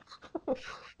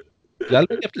 बिलाल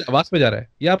भाई अपनी आवाज में जा रहा है.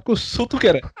 ये आपको सुतु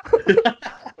कह रहा है.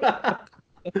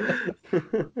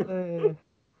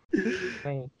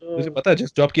 मुझे पता है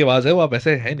जिस जॉब की आवाज है वो आप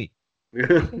ऐसे है नहीं.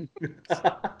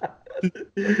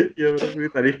 ये मेरी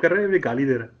तारीफ कर रहे हैं, मुझे गाली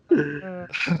दे रहा है.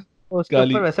 उसके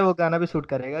ऊपर वैसे वो गाना भी सूट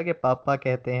करेगा कि पापा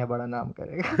कहते हैं बड़ा नाम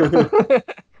करेगा.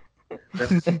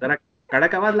 तेरा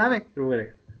कड़क आवाज ला में मेरे.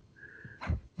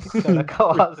 कड़क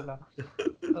आवाज ला.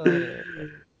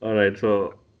 Alright, so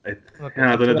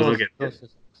हाँ तूने दोनों कहते हैं.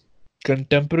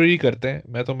 Contemporary करते हैं.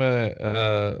 मैं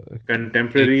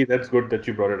contemporary. That's good that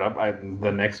you brought it up.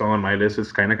 The next song on my list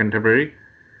is kind of contemporary.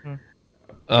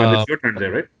 But it's your turn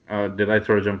there, right? Did I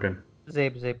throw a jump in?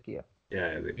 Zaib किया.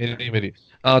 Yeah. मेरी.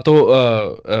 तो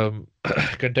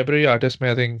contemporary artist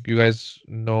में I think you guys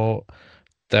know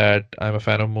that I'm a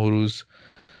fan of Moru's.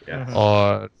 Yeah.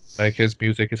 Or like his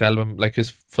music, his album, like his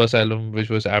first album, which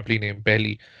was aptly named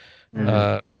Pehli,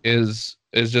 is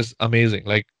just amazing.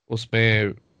 Like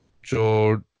उसमें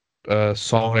जो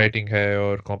songwriting है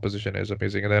और composition is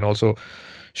amazing. And then also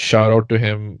shout out to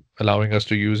him allowing us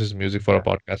to use his music for a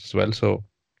podcast as well. So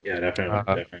yeah,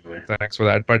 definitely. Thanks for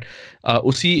that. But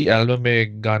उसी album में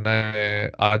एक गाना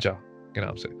है आजा के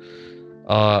नाम से,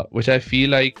 which I feel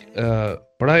like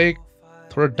बड़ा एक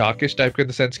थोड़ा darkish type के in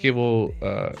the sense कि वो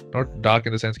not dark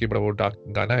in the sense कि बड़ा वो dark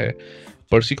गाना है,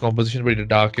 पर उसकी composition बड़ी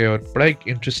dark है और बड़ा एक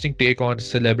interesting take on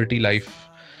celebrity life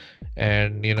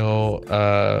and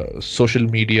social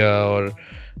media, or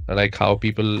like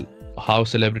how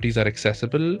celebrities are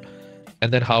accessible,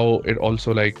 and then how it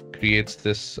also like creates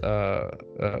this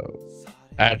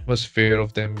atmosphere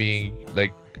of them being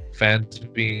like fans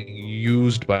being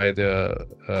used by the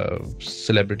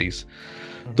celebrities.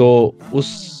 तो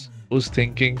उस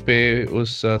thinking पे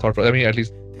उस thought I mean, at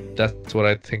least that's what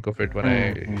I think of it when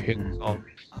I hear the song.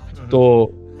 तो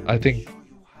I think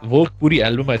वो पूरी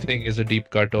album I think is a deep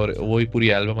cut, और वही पूरी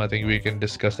album I think we can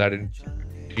discuss that in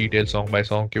detail song by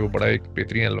song कि वो बड़ा एक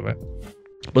बेहतरीन album है.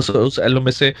 बस उस album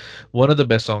में से one of the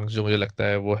best songs जो मुझे लगता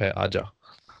है वो है आजा.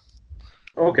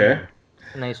 Okay.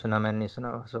 नहीं सुना, मैंने नहीं सुना,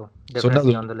 so सुनना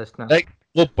definitely on the list now. like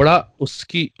वो बड़ा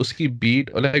उसकी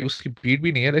beat, और like उसकी beat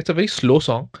भी नहीं है, it's a very slow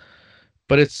song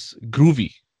but it's groovy,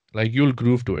 like you'll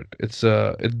groove to it. It's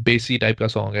bassy type का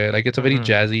song है, like it's a very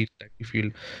jazzy type you feel,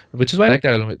 which is why I like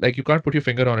that album. Like you can't put your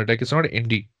finger on it, like it's not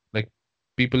indie, like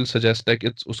people suggest like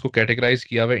it's उसको categorize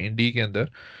किया हुआ है indie के अंदर,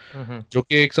 जो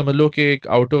कि एक समझ लो कि एक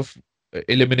out of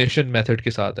elimination method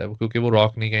के साथ है वो, क्योंकि वो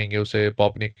रॉक नहीं कहेंगे उसे,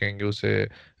 पॉप नहीं कहेंगे उसे,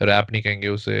 रैप नहीं कहेंगे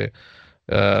उसे,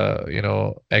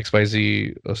 XYZ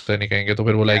उससे नहीं कहेंगे, तो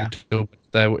फिर वो लाइक जो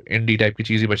बचता है वो इंडी टाइप की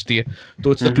चीज ही बचती है.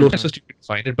 तो it's the closest you can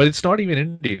find it, but it's not even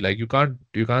indie. Like you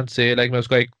can't say like मैं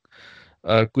उसका एक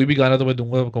कोई भी गाना तो मैं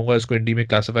दूंगा, कहूंगा इसको इंडी में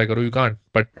क्लासिफाई करो, यू कांट.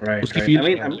 बट उसकी feel I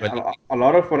mean, a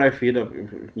lot of what I feel of,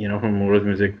 from Moro's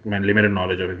music, my limited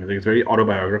knowledge of his music, it's very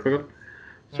autobiographical.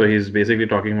 So he's basically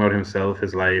talking about himself,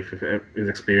 his life, his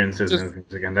experiences in his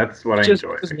music, and that's what I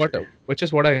enjoy. Which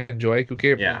is what I enjoy, क्योंकि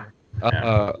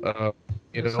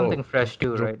It's something fresh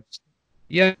too, right?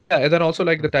 Yeah, and then also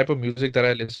like the type of music that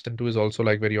I listen to is also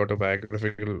like very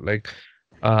autobiographical. Like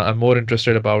I'm more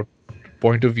interested about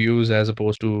point of views as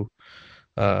opposed to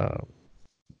uh,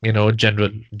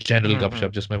 general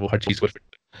गपशप जिसमें वो हर चीज को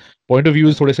point of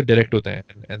views थोड़े से direct होते हैं,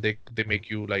 and they make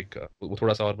you like वो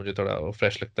थोड़ा सा और मुझे थोड़ा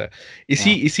fresh लगता है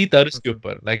इसी तर्ज के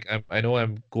ऊपर. Like I know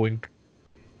I'm going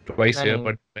twice here,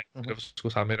 but मैं सिर्फ उसको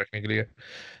सामने रखने के लिए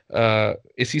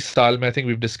इसी साल में I think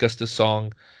we've discussed this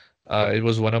song. It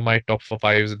was one of my top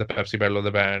 5s in the Pepsi Battle of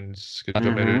the Bands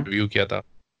जो मैंने रिव्यू किया था,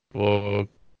 वो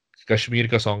कश्मीर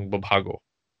का सॉन्ग भागो.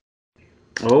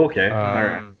 Okay.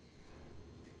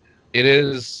 It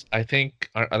is, I think,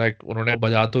 like उन्होंने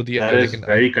बजा तो दिया है, लेकिन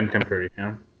very contemporary,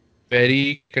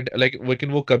 like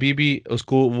लेकिन वो कभी भी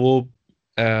उसको वो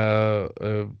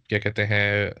क्या कहते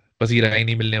हैं पसीरा ही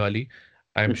नहीं मिलने वाली.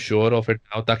 आई am sure of it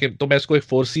now, ताकि तो मैं इसको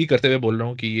फोरसी करते हुए बोल रहा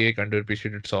हूँ कि ये एक अंडर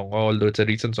अप्रिशिएटेड सॉन्ग है, although it's a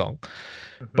recent song,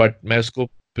 but मैं उसको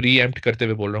प्रीएम्प्ट करते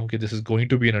हुए बोल रहा हूँ कि this is going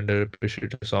to be N under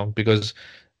appreciated song, because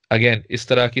again इस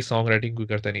तरह की सॉन्ग राइटिंग कोई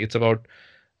करता नहीं. It's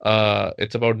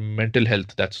about mental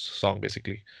health, that's song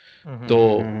basically. तो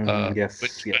yes, I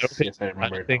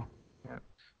remember it now.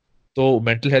 तो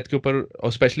मेंटल हेल्थ के ऊपर,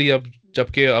 और स्पेशली अब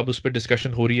जबकि अब उस पर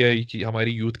डिस्कशन हो रही है कि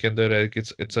हमारी यूथ के अंदर है,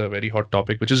 it's a very hot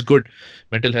topic which is good.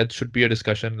 Mental health should be a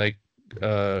discussion, like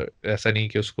ऐसा नहीं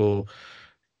कि उसको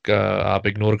आप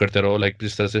इग्नोर करते रहो, लाइक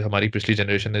जिस तरह से हमारी पिछली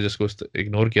जनरेशन ने जिसको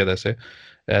इग्नोर किया था ऐसे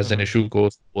एज एन इशू को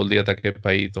बोल दिया था कि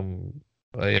भाई तुम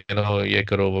ये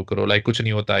करो वो करो, लाइक कुछ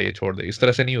नहीं होता, ये छोड़ दे. इस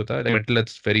तरह से नहीं होता. Mental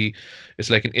health very,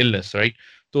 it's like an illness, right?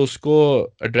 तो उसको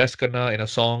एड्रेस करना इन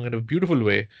a song in a beautiful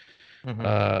way,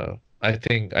 I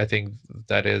think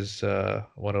that is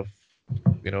one of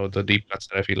the deep cuts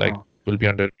that I feel like will be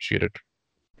underappreciated.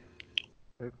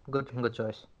 Good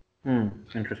choice.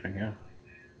 Interesting, yeah.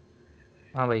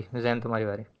 हाँ भाई, ज़ैन तुम्हारी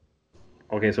बारी.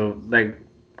 Okay, so like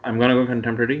I'm gonna go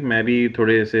contemporary. मैं भी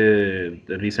थोड़े से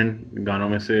recent गानों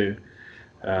में से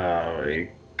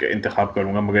एक इंतखाब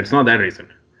करूँगा, मगर it's not that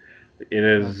recent. It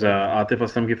is Atif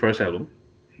Aslam की first album,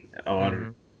 और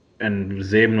and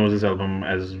Zaib knows this album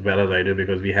as well as I do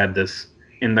because we had this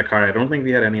in the car. I don't think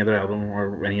we had any other album or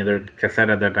any other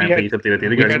cassette at that time. We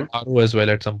had Aru as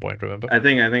well at some point, remember? I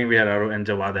think we had Aru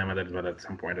and Jawad Ahmed as well at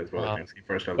some point as well. I think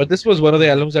first album. But this was one of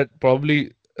the albums that probably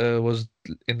was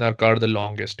in our car the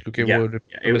longest, क्योंकि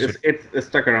it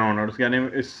stuck around. और उस गाने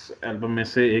में, इस album में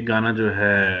से एक गाना जो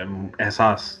है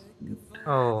एहसास,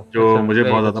 जो मुझे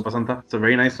बहुत ज़्यादा पसंद था. It's a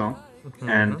very nice song,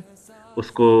 and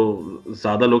उसको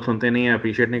ज़्यादा लोग सुनते नहीं हैं,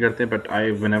 appreciate नहीं करते, but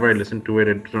whenever I listen to it,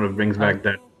 it sort of brings back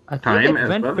that time as well. It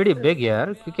went pretty big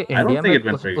यार, क्योंकि इंडिया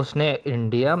में उसने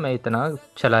इंडिया में इतना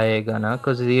चलाया ये गाना,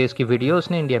 because ये इसकी वीडियो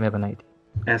उसने इंडिया में बनाई थी.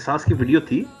 एहसास की वीडियो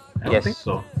थी? I don't think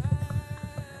so.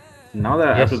 Now that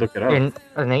I have to look it up.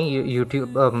 नहीं,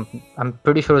 YouTube, I'm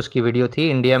pretty sure उसकी वीडियो थी,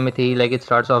 इंडिया में थी. Like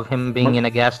it starts off him being in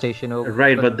a gas station.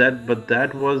 Right, but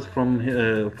that was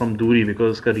from दूरी,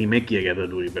 because उसका remake किया गया था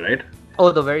दूरी पे, right? Oh,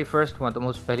 the very first one, the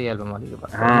most पहली एल्बम वाली के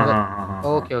बाद.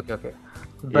 Okay.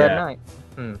 But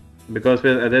because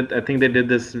I think they did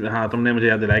this. हाँ, तुमने मुझे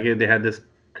याद दिलाया कि they had this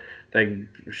like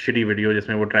shitty video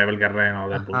जिसमें वो travel कर रहे हैं and all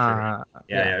that bullshit. हाँ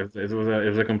Yeah, it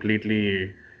was a completely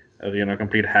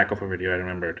complete hack of a video. I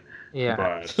remembered. yeah.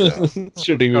 But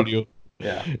Shitty video.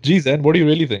 yeah. Geez, and what do you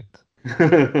really think?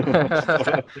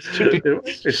 Shitty,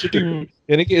 It's- shitty.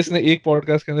 यानी कि इसने एक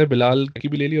podcast के अंदर बिलाल की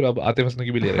भी ले ली और अब आतिफ असलम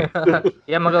की भी ले रहे हैं।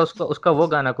 या मगर उसका वो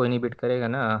गाना कोई नहीं बीट करेगा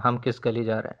ना, हम किस गली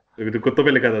जा रहे तो कुत्तों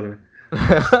पे लिखा था तुमने हैं।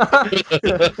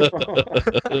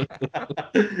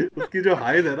 उसकी जो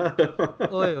हाइज है ना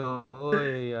ओए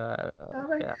ओए यार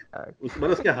क्या मतलब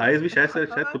उसके हाइज भी शायद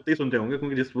कुत्ते ही सुनते होंगे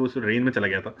क्योंकि जिस वो उस रेंज में चला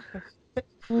गया था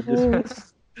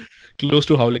Close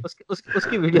to howling.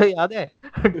 उसकी वीडियो याद है?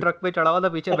 ट्रक पे चढ़ा हुआ था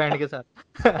पीछे बैंड के साथ।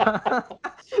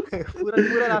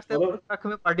 पूरा रास्ते ट्रक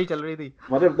में पार्टी चल रही थी।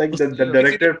 मतलब like the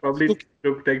director probably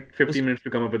took like 50 minutes to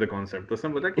come up with the concept. तो उसने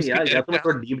बोला कि यार या तो मैं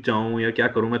थोड़ा डीप जाऊं या क्या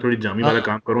करूं, मैं थोड़ी जामी वाला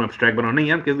काम करूं, एब्स्ट्रैक्ट बनाऊं। नहीं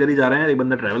यार, किस गली जा रहे हैं, एक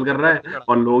बंदा ट्रैवल कर रहा है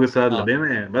और लोग इस साथ लदे में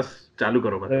हैं, बस चालू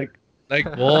करो बस। लाइक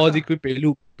बहुत ही कोई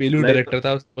पेलू डायरेक्टर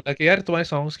था। उसने बोला कि यार तुम्हारे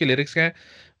सॉन्ग्स के लिरिक्स क्या हैं?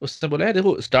 उसने बोला है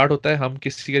देखो स्टार्ट होता है हम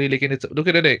किसी गली, लेकिन रुक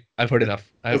रे I have heard enough,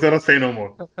 I have say no more.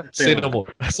 से नो मोर।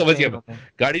 समझ गया मैं।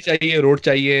 गाड़ी चाहिए, रोड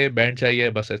चाहिए, बैंड चाहिए,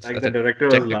 बस Like the director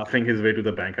was laughing his way to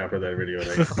the bank after that video.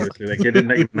 Like seriously, like he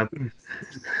didn't like nothing.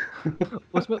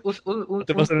 उसमें उस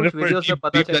वीडियोस में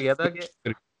पता चल गया था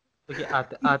कि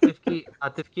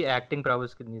आतिफ की एक्टिंग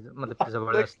प्रॉवर्स कितनी मतलब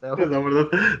जबरदस्त है।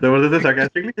 जबरदस्त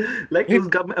sarcastically like उस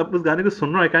गाने को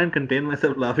सुन रहा हूं, I can't contain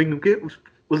myself laughing क्योंकि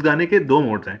उस गाने के दो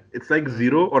मोड्स हैं, इट्स लाइक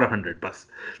 0 और 100 बस।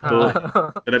 तो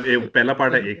मतलब पहला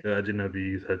पार्ट है एक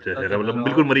अजनबी सच है, मतलब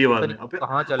बिल्कुल मरी आवाज में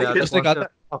कहां चले जाते हैं। उसने कहा था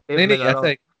नहीं ऐसा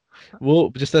है वो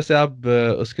जिस तरह से आप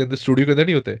उसके अंदर स्टूडियो के अंदर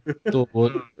नहीं होते तो वो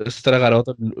इस तरह का रहा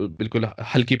होता बिल्कुल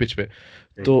हल्की पिच पे।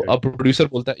 तो अब प्रोड्यूसर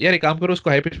बोलता है यार एक काम करो, उसको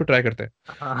हाई पिच पे ट्राई करते हैं।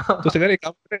 तो उसने कहा एक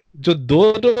काम करते हैं, जो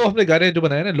दो हमने गाने जो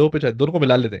बनाए ना लो पिच है, दोनों को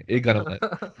मिला लेते हैं, एक गाना बनाए।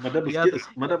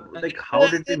 मतलब like how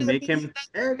did they make him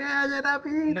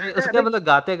उसका मतलब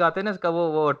गाते गाते ना इसका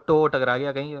वो टो टकरा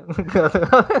गया कहीं।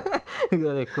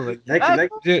 देखो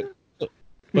भाई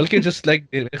बल्कि जस्ट लाइक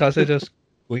मेरे ख्याल से just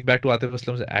going back to Atif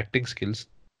Aslam acting skills,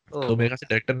 तो मेरे ख्याल से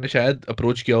डायरेक्टर ने शायद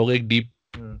अप्रोच किया होगा एक डीप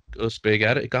उस पे,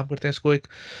 यार एक काम करते हैं इसको एक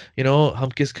हम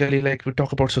किस गली like we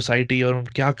talk about society और हम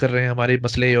क्या कर रहे हैं हमारे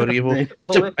मसले और ये वो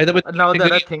now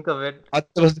that I think of it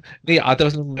नहीं आतिफ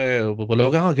असलम बोला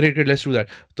होगा हाँ ग्रेट लेट्स डू दैट।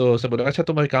 तो उसने बोला अच्छा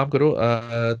तुम एक काम करो,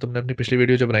 तुमने अपनी पिछली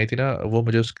वीडियो जो बनाई थी ना वो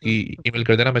मुझे उसकी ईमेल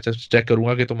कर देना, मैं चेक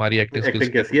करूंगा कि तुम्हारी एक्टिंग स्किल्स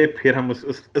कैसी है, फिर हम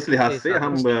उस लिहाज से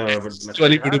हम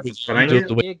वाली वीडियो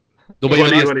जो दुबई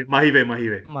वाली माही वे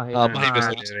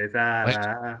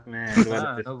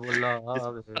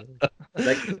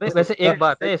वैसे एक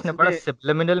बात है, इसने बड़ा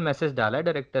सब्लिमिनल मैसेज डाला है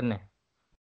डायरेक्टर ने।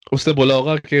 उसने बोला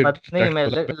होगा कि नहीं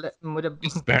मुझे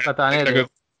बताने दे।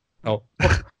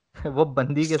 वो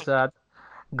बंदी के साथ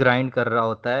ग्राइंड कर रहा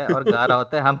होता है और गा रहा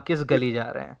होता है हम किस गली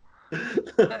जा रहे हैं।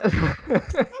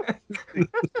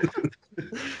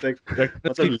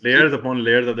 मतलब layers upon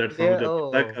layers of that song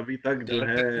अभी तक जो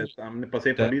है सामने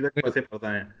पसे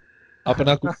पड़ता है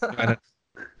अपना कुछ गाना।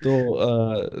 तो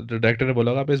डायरेक्टर ने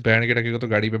बोला आप इस बैंड के टके को तो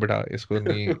गाड़ी पे बैठा, इसको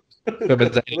नहीं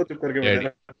चुप करके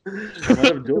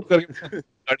मतलब जो गाड़ी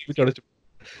पे चढ़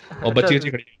और बच्ची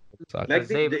खड़ी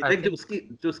like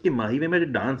जो उसकी माही में जो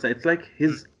डांस है, it's like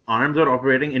his arms are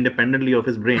operating independently of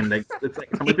his brain, like it's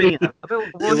like समझ में नहीं आता। अबे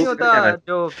वो नहीं होता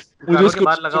जो गानों के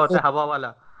बाद लगा होता है हवा वाला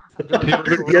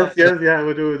yes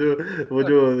वो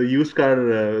जो यूज्ड कार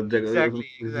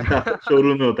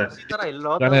शोरूम में होता है।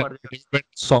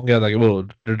 सॉन्ग याद आ गया, वो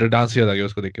डांस याद आ गया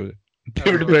उसको देख के मुझे।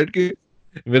 डेविड ब्राइट की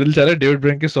मेरे दिल चाह रहा है डेविड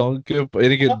ब्राइट के सॉन्ग के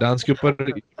यानी कि डांस के ऊपर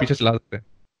पीछे चला सकते हैं।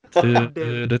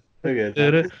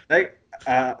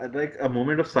 like a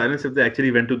moment of silence if they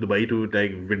actually went to Dubai to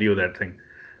like video that thing।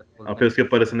 और फिर उसके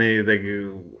ऊपर उसने like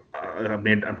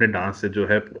अपने डांस से जो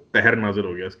है पहर नाज़िल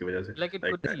हो गया उसकी वजह से। like it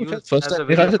could be used as a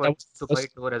video for Dubai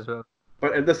tour as well।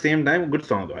 But at the same time good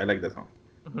song though, I like the song।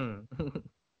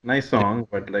 nice song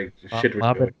but like shit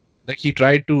video। like he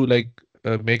tried to like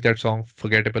make that song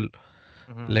forgettable,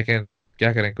 लेकिन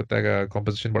क्या करें, कुत्ता का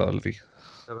composition बड़ा गलती।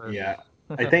 yeah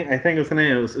I think उसने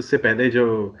उससे पहले जो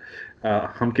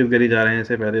हम किस गली जा रहे हैं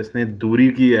इससे पहले उसने दूरी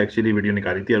की एक्चुअली वीडियो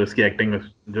निकाली थी और उसकी एक्टिंग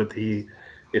जो थी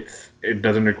it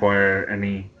doesn't require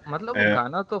any मतलब वो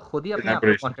गाना तो खुद ही अपने आप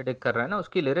को कॉन्ट्रडिक्ट कर रहा है ना,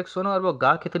 उसकी लिरिक्स सुनो और वो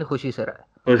गा कितनी खुशी से रहा है।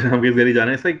 और हम किस गली जा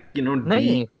रहे हैं it's like you know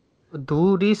नहीं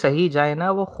दूरी सही जाए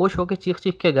ना, वो खुश होके चीख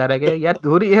के गा रहा है यार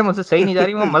दूरी है मुझसे सही नहीं जा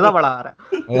रही, वो मजा बड़ा आ रहा है।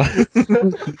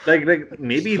 like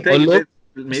maybe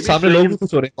सामने लोग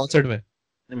कुछ हो रहे हैं कॉन्सर्ट में,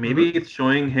 maybe it's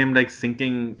showing him like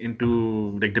sinking into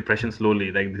like depression slowly,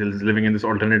 like he's living in this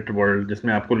alternate world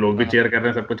जिसमें आपको लोग भी cheer कर रहे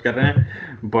हैं, सब कुछ कर रहे हैं,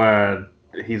 but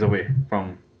he's away from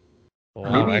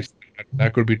maybe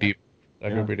that could be deep।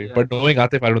 That could be deep. Yeah. But knowing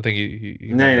Atif, I don't think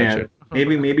he meant that shit.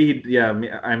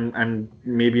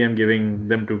 Maybe I'm giving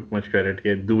them too much credit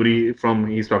here.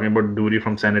 He's talking about Duri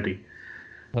from Sanity.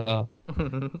 हाँ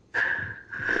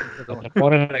Go on.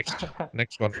 कौन है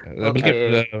next one बल्कि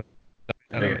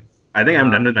Okay. I think I'm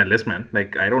done with my list, man.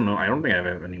 Like I don't know. I don't think I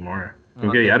have any more.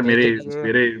 क्योंकि Okay, यार मेरे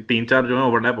मेरे 3-4 जो है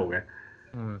ओवरलैप हो गए.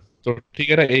 तो ठीक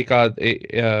है ना एक आध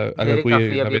अगर मेरे कोई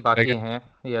काफी अभी नवेद बाकी रहेगा हैं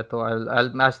या तो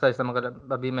मैं आहिस्ता आहिस्ता मगर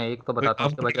अभी मैं एक तो कोई बताता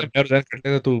हूँ काम उसके बाद करने जब मैं रिजाइन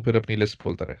करने तू फिर अपनी लिस्ट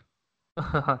बोलता रहे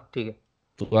हाँ ठीक है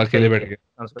तू अकेले बैठ के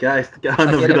क्या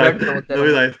अकेले बैठ के बोलते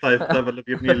नवीद रहूंगा आहिस्ता आहिस्ता मतलब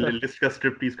कि अपनी लिस्ट का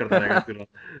स्ट्रिप टीज करता रहेगा पूरा.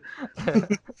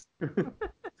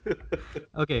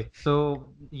 ओके सो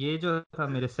ये जो था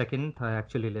मेरे सेकंड था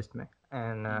एक्चुअली लिस्ट में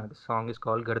and the song is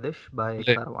called Gardish bye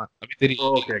ले, कारवान. अभी तेरी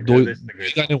Okay, दो good. This is a दो great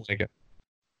ही गाने हुए क्या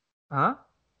हाँ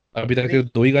अभी तक तेरे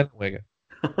दो ही गाने हुए क्या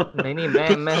नहीं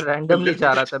मैं रैंडमली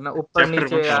चाह रहा था मैं ऊपर Chapter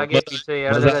नीचे 1 आगे पीछे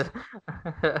हर मजा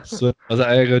जगह मजा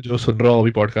आएगा जो सुन रहा हो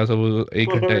अभी पॉडकास्ट वो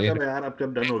 1 घंटा चलो यार अब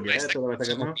जब डन हो गया है तो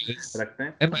ऐसा करना रखते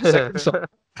हैं. and my second song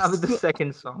अब द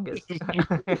सेकंड सॉन्ग इज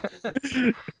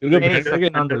क्योंकि नहीं बैठ के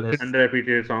second on the list.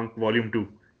 Underappreciated song Volume 2.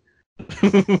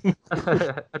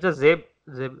 अच्छा जेब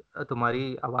तुम्हारी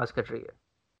आवाज कट रही है.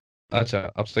 अच्छा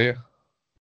अब सही है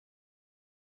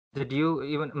डिड यू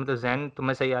इवन मतलब जैन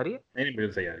तुम्हें सही आ रही है. नहीं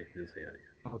बिल्कुल सही आ रही है.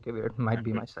 Okay wait might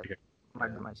be my ठीक साइड है.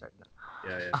 Might be my side.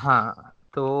 Yeah. हाँ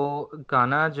तो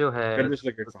गाना जो है This is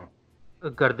a good song.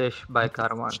 Gardish bye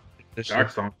Karwan. That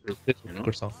song too, you know.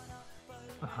 Good song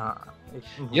हाँ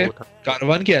ये वो था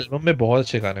कारवान के एल्बम में बहुत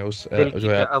अच्छे गाने हैं उस दिल की जो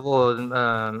है वो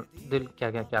दिल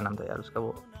क्या नाम था यार उसका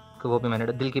वो भी मैंने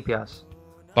दिल की प्यास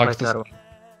पाकिस्तान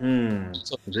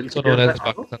दिल की known as प्यास by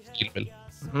पाकिस्तान स्टील मिल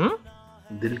हम्म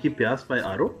दिल की प्यास by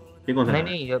आरो. ये कौन सा गाना है?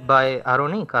 नहीं बाय आरो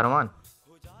नहीं कारवान.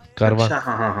 कारवान अच्छा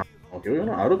हाँ ओके वो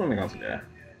ना आरो तुमने कहाँ से लिया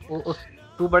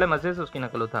तू बड़े मजे से उसकी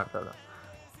नकल उतारता था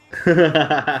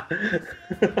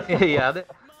है? याद है.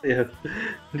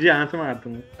 जी हाँ से मार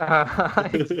दूंगा.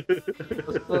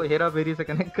 उसको हेरा फेरी से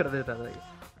कनेक्ट कर देता था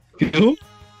क्यों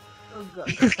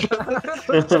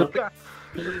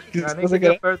गाने के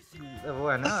ऊपर वो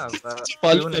है ना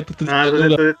ट्यून है.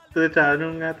 तुझे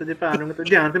चाहूंगा तुझे पालूंगा तुझे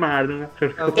ध्यान से मार दूंगा.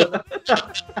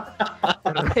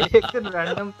 एक दिन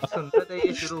रैंडम सुनता था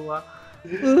ये शुरू हुआ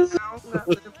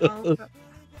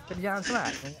फिर जान से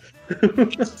मार दूंगा.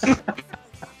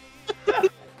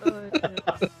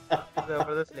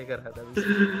 जबरदस्त लेकर आया था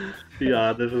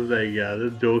याद है सुन जाएगी याद है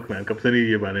जोक मैन कब से नहीं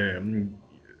ये बने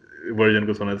वर्जन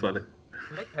को सुना इस वाले.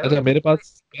 अच्छा मेरे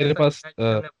पास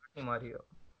मारी हो.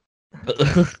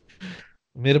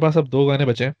 मेरे पास अब दो गाने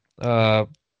बचे हैं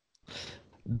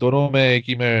दोनों में एक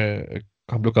ही में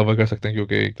हम लोग कवर कर सकते हैं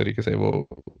क्योंकि एक तरीके से वो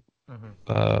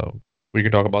we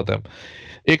can talk about them.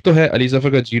 एक तो है अली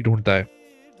जफर का जी ढूंढता है.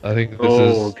 I think this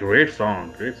is great song.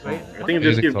 I think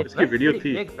इसकी वीडियो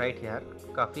थी. एक राइट यार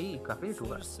काफी हिट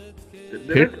हुआ.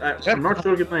 I'm not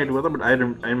sure कितना हिट हुआ था but I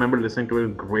remember listening to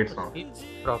it. Great song.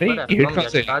 Proper hit कहाँ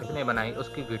से? यशराज ने बनाई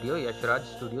उसकी वीडियो यशराज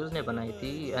स्टूडियोज ने बनाई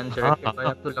थी and directed by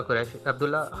Abdullah Qureshi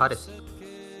Abdullah Haris.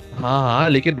 हाँ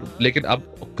लेकिन अब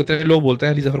कितने लोग बोलते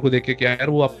हैं अली जफर को देख के कि यार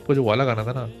वो आपको जो वाला गाना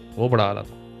था ना वो बड़ा आला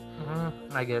था.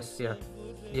 आई गेस यार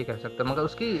ये कह सकते हैं मगर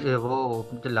उसकी वो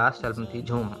जो लास्ट एल्बम थी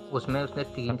झूम उसमें उसने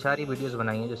 3-4 ही वीडियोस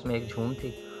बनाई हैं जिसमें एक झूम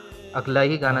थी. अगला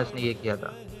ही गाना उसने ये किया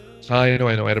था. हाँ I know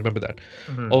I remember that.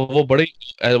 और वो बड़ी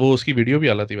वो उसकी वीडियो भी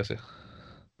आला थी वैसे.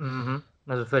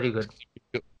 Very good.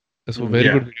 It's a very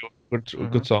good video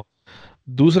good song.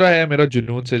 दूसरा है मेरा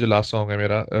जुनून से जो लास्ट सॉन्ग है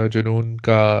मेरा जुनून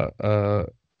का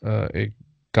एक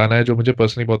गाना है जो मुझे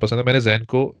पर्सनली बहुत पसंद है. मैंने जैन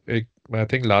को एक आई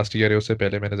थिंक लास्ट ईयर है उससे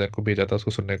पहले मैंने जैन को भेजा था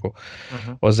उसको सुनने को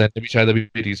और जैन ने भी शायद अभी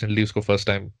रिसेंटली उसको फर्स्ट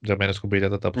टाइम जब मैंने उसको भेजा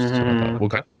था तब सुना था वो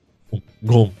गाना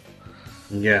घूम.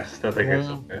 Yes, that's a great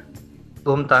song.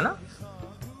 घूमता ना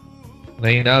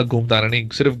नहीं ना घूमता नहीं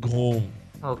सिर्फ घूम.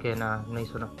 ओके ना नहीं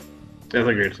सुना. That's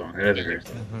a great song. That's a great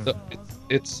song. So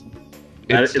it's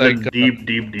That it's is like a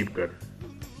deep cut.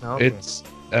 it's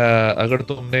अगर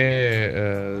तुमने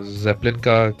जेपलिन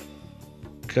का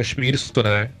कश्मीर सुना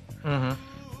है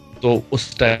तो उस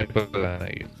टाइप का गाना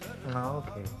है ये.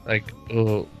 ओके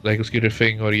like उसकी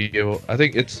riffing और ये वो I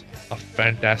think it's a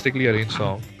fantastically arranged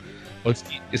song. और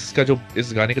इसका जो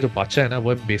इस गाने का जो बादशाह है ना वो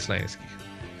है बेस लाइन इसकी.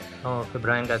 ओके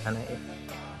ब्रायन का गाना है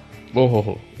वो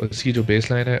हो इसकी जो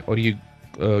बेस लाइन है और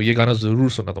ये गाना जरूर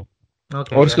सुनना तुम.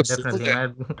 ओके और इसका डेफिनेटली मैं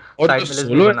और साइड जो में लिस्ट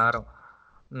सोलो बना रहा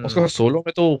हूं. उसका सोलो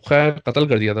में तो खैर कत्ल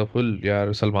कर दिया था फुल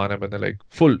यार सलमान अहमद ने लाइक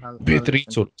फुल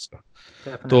बेहतरीन सोलो उसका.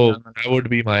 तो that would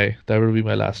be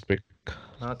my last pick.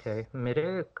 Okay मेरे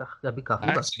अभी काफी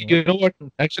Actually, you know what?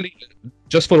 Actually,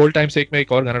 just for old time's sake मैं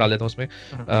एक और गाना डाल देता हूँ उसमें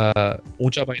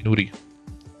ऊंचा by Noori.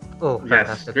 Oh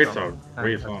Yes, great song.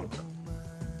 Great song.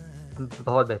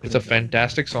 बहुत It's a बेहतरीन।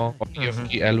 fantastic song. ये हम्म,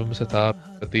 उनकी एल्बम से था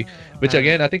पति, which and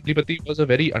again I think Pili was a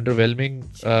very underwhelming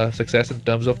success in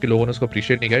terms of कि लोगों ने उसको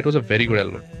appreciate नहीं किया. It was a very good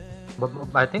album.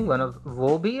 I think one of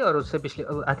वो भी, और उससे पिछले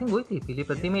आई थिंक वही थी पीली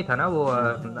पत्ती में ही था ना वो,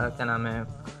 क्या नाम है,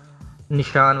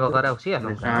 निशान वगैरह उसी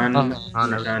एल्बम का निशान ना। हाँ, हाँ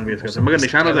निशान भी इसका था, मगर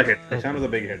निशान वाज अ हिट, निशान was a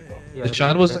big hit though.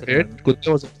 निशान was a hit,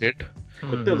 कुत्ते was a hit.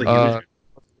 कुत्ते was a huge hit.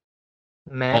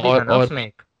 मैं भी था ना और उसमें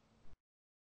एक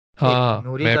हाँ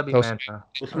नूरी मैं का भी भी था मैं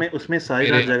उसमें. था। उसमें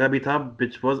सारी मेरे रात जगह भी था,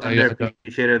 which was आई under याद था.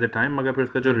 appreciated at the time, मगर फिर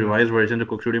उसका जो रिवाइज वर्जन जो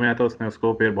कुक स्टूडियो में आया था उसने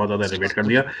उसको फिर बहुत ज्यादा एलिवेट कर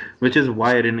दिया, which is why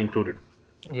I didn't include it.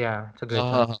 या इट्स अ ग्रेट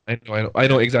हाँ song. I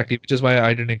know exactly, which is why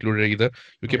I didn't include it either,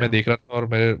 क्योंकि मैं Yeah. देख रहा था और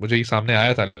मुझे ये सामने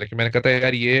आया था, लेकिन मैंने कहा था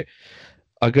यार ये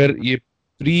अगर ये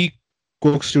प्री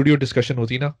कोक स्टूडियो डिस्कशन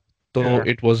होती ना तो Yeah.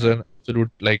 It was an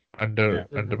absolute like under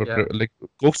Yeah. Under like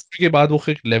Coke Studio के बाद वो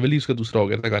एक लेवल ही उसका दूसरा हो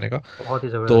गया था गाने का. बहुत ही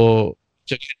तो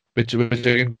जबरदस्त। which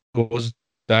again goes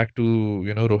back to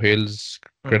Rohail's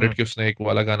credit कि उसने एक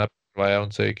वाला गाना करवाया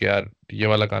उनसे कि यार ये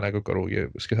वाला गाना क्यों करो, ये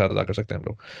इसके साथ अदा कर सकते हैं हम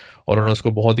लोग, और उन्होंने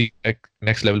उसको बहुत ही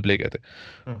नेक्स्ट लेवल प्ले किए थे.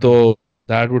 तो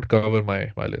that would cover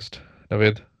my list.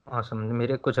 Naveed. awesome.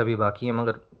 मेरे कुछ अभी बाकी है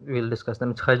मगर विल डिस्कस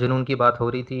देम। खैर जुनून की बात हो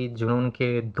रही थी, जुनून के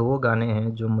 2 गाने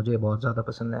हैं जो मुझे बहुत ज़्यादा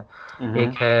पसंद है।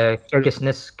 एक है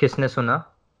किसने सुना।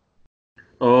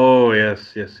 Oh yes,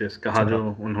 yes, yes. कहा जो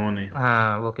उन्होंने.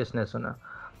 हाँ वो किसने सुना।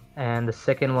 And the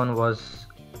second one was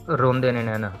रोंदे ने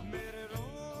नैना।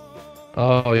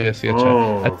 ओह यस ये अच्छा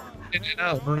Oh.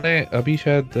 ना उन्होंने अभी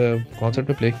शायद कॉन्सर्ट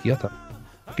में प्ले किया था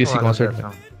किसी कॉन्सर्ट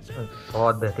में.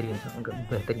 बहुत बेहतरीन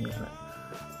बेहतरीन गाना,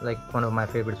 like one of my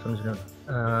favourites from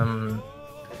Junoon.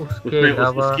 उसके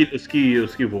अलावा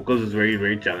उसकी vocals is very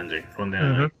very challenging from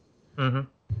there.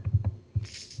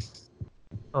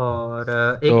 और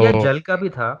एक यार जल का भी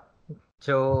था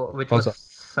जो which was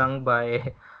sung by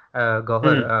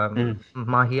Gauhar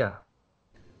माहिया.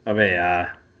 अबे यार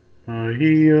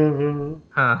माहिया.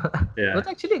 हाँ Yeah.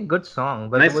 it's actually a good song,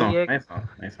 but Nice वही song, है nice song,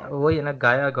 nice song. वही है ना,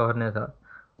 गाया गौहर ने था,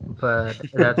 but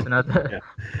that's another.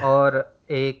 Yeah. और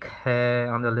एक है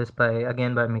on the list by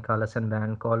again by Mikalas and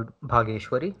band called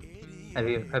Bhageshwari. Have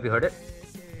you heard it?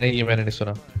 नहीं ये मैंने नहीं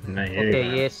सुना. नहीं Okay,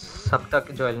 ये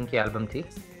सप्तक जो इनकी एल्बम थी.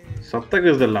 Saptak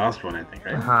is the last one I think,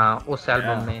 right? हाँ उस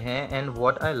एल्बम में है. And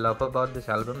what I love about this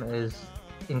album is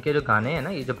इनके जो गाने हैं ना,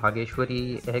 ये जो भागेश्वरी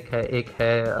एक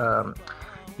है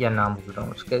या नाम भूल रहा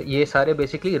हूँ उसके, ये सारे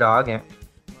बेसिकली राग हैं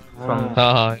from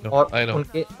और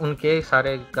उनके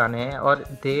सारे गाने हैं और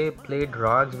they played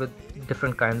ragas with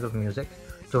different kinds of music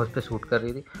जो उस पे सूट कर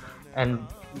रही थी. And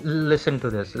listen to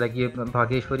this, like ये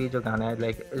भागेश्वरी जो गाना है,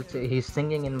 like he is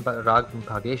singing in raga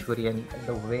Bhageshwari and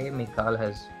the way Meekal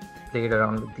has played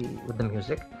around with the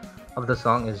music of the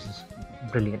song is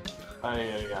brilliant.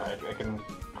 I can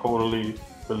totally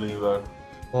believe that.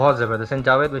 बहुत ज़बरदस्त. And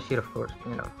Javed Bashir of course,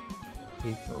 you know,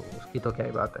 उसकी तो क्या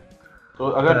ही बात है. तो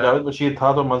अगर जावेद बशीर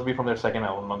था तो must be from their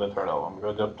second album, not their third album,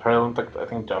 because जब third album तक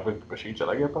I think जावेद बशीर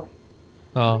चला गया था.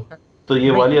 हाँ तो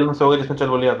ये वाली एल्बम से होगा जिसमें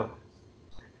चल बोलिया था.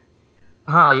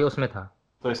 हाँ ये उसमें था.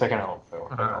 तो ये second album.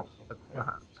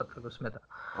 हाँ सब कुछ उसमें था.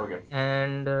 Okay.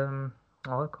 एंड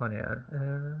और कौन है यार.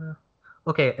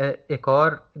 ओके एक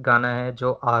और गाना है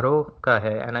जो आरो का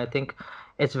है and I think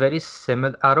it's very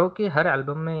similar. आरो के हर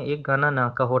एल्बम में एक गाना ना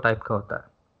कहो टाइप का होता है.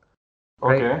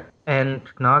 Okay. एंड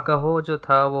ना कहो जो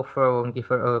था वो उनकी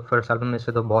फर्स्ट एल्बम में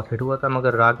से तो बहुत हिट हुआ था,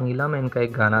 मगर राग नीला में इनका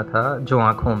एक गाना था जो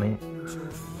आंखों में.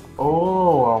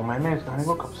 ओह मैंने इस गाने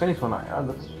को कब से नहीं सुना यार.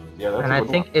 And I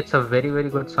think it's a very very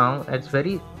good song. It's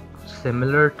very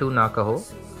similar to ना कहो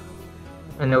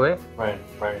in a way, right.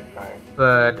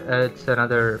 But it's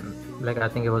another, like I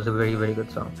think it was a very very good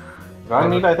song.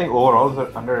 Ragneela I think overall is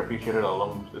an underappreciated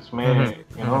album. Isme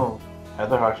you know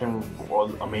Heather Hashim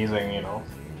was amazing, you know.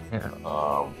 Yeah.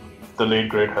 The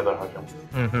late great Heather Hashim.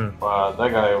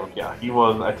 That guy, yeah, he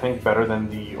was I think better than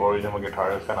the original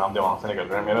guitarist. का नाम दिमाग से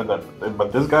निकल रहा है मेरा. That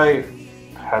but this guy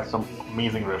had some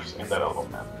amazing riffs in that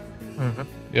album, man.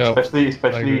 Yeah.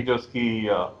 Especially जो उसकी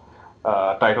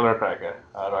title track है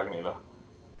Ragneela.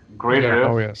 Great riff.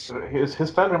 Oh yes. His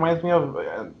style reminds me of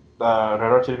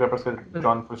Red Hot Chili Peppers के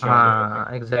John Frusciante. हाँ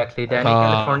exactly. Danny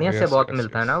California से बहुत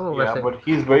मिलता है ना वो वैसे. Yeah, but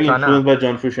he's very influenced by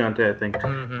John Frusciante, I think.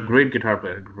 Great guitar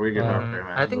player,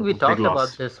 man. I think we talked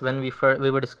about this when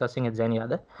we were discussing it, Zain,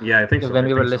 याद है? Yeah, I think so.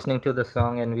 When we were listening to the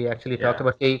song and we actually talked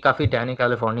about कि काफी Danny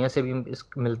California से भी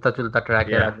मिलता जुलता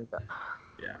track है आदमी का.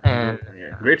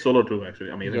 Yeah. Great solo too,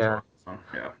 actually. Amazing song.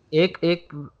 Yeah.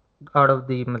 एक out of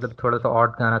the मतलब थोड़ा सा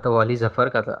odd गाना था वो अली जफर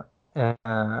का था.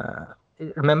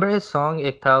 Remember his song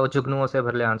एक था वो जुगनुओं से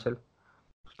भर ले आंचल.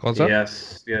 कौन सा? yes.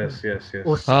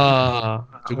 उस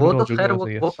हाँ, वो जुगनू तो खैर जुगनू वो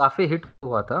से वो yes. काफी हिट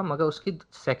हुआ था, मगर उसकी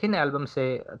सेकंड एल्बम से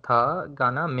था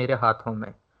गाना मेरे हाथों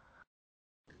में।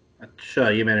 अच्छा,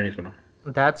 ये मैंने नहीं सुना।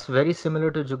 दैट्स वेरी सिमिलर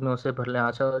टू जुगनू से भरले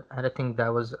आंचा, and I think that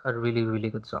was a really really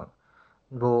good song.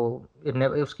 वो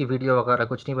उसकी वीडियो वगैरह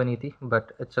कुछ नहीं बनी थी, but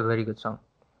it's a very good song.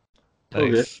 Okay,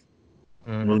 Nice.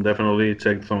 we'll definitely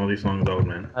check some of these songs out,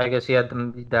 man. I guess yeah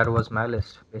that was my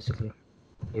list basically.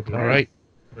 All right.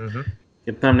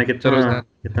 कितना हमने कितना चलो Zain,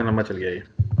 कितना लंबा चल गया ये?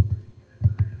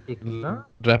 कितना?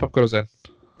 wrap up करो Zain.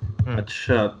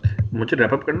 अच्छा, मुझे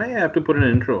wrap up करना है या I have to put an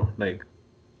intro? Like,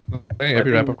 नहीं, I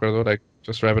अभी wrap think, up कर दो, like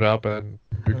just wrap it up and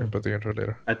we can put the intro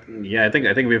later. I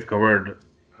think we've covered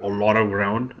a lot of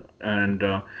ground, and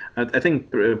I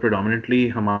think predominantly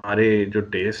हमारे जो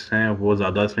tastes हैं वो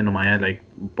ज़्यादा इसमें नुमाया है, like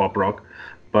pop rock,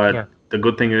 but Yeah. the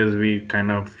good thing is we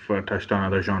kind of touched on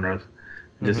other genres,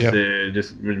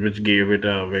 just which gave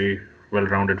it a very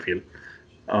well-rounded feel.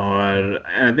 And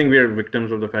I think we are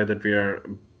victims of the fact that we are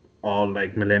all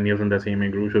like millennials in the same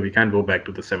age group, so we can't go back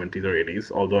to the 70s or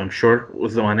 80s. Although I'm sure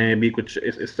उस ज़माने में भी कुछ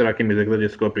इस तरह की music था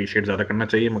जिसको appreciate ज़्यादा करना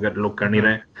चाहिए, मगर लोग कर नहीं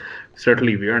रहे.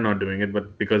 Certainly we are not doing it, but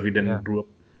because we didn't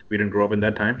grow up in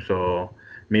that time, so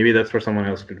maybe that's for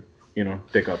someone else to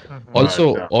take up. Also,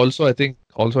 But,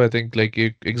 also I think like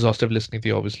exhaustive listening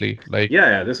थी obviously, like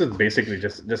yeah, this is basically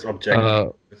just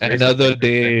objective. It's very another subjective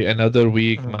thing. day, another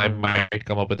week, I might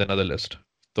come up with another list.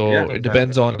 So Yeah, it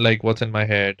depends on like what's in my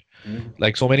head.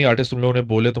 Like so many artists तुम लोगों ने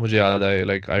बोले तो मुझे याद आए,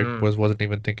 like I wasn't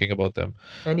even thinking about them.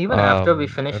 And even after we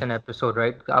finish an episode,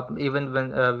 right? Even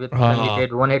when when we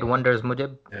did One Hit Wonders, मुझे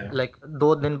like 2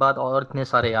 दिन बाद और इतने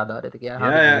सारे याद आ रहे थे कि यार हाँ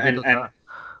Yeah, ये भी तो था। and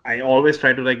I always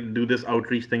try to like do this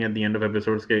outreach thing at the end of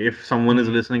episodes. Okay, if someone is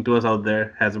listening to us out there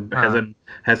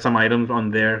has some items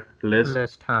on their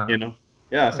list, हाँ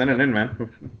send it in, man,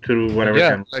 through whatever Yeah,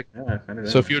 channel. like Send it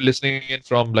so in. if you're listening in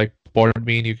from like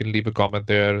Podbean, you can leave a comment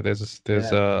there. There's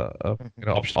a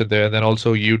option there, and then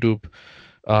also YouTube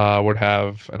would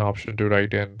have an option to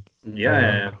write in.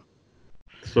 Yeah.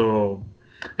 So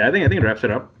I think it wraps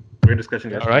it up. Great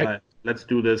discussion, guys. All right. Let's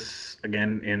do this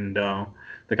again in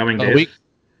the coming A days. week.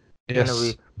 in a Yes.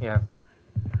 week. Yeah.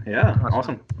 Yeah.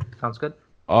 Awesome. Sounds good.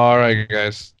 All right,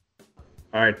 guys.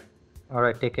 All right. All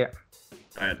right. Take care.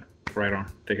 All right. Right on.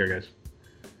 Take care, guys.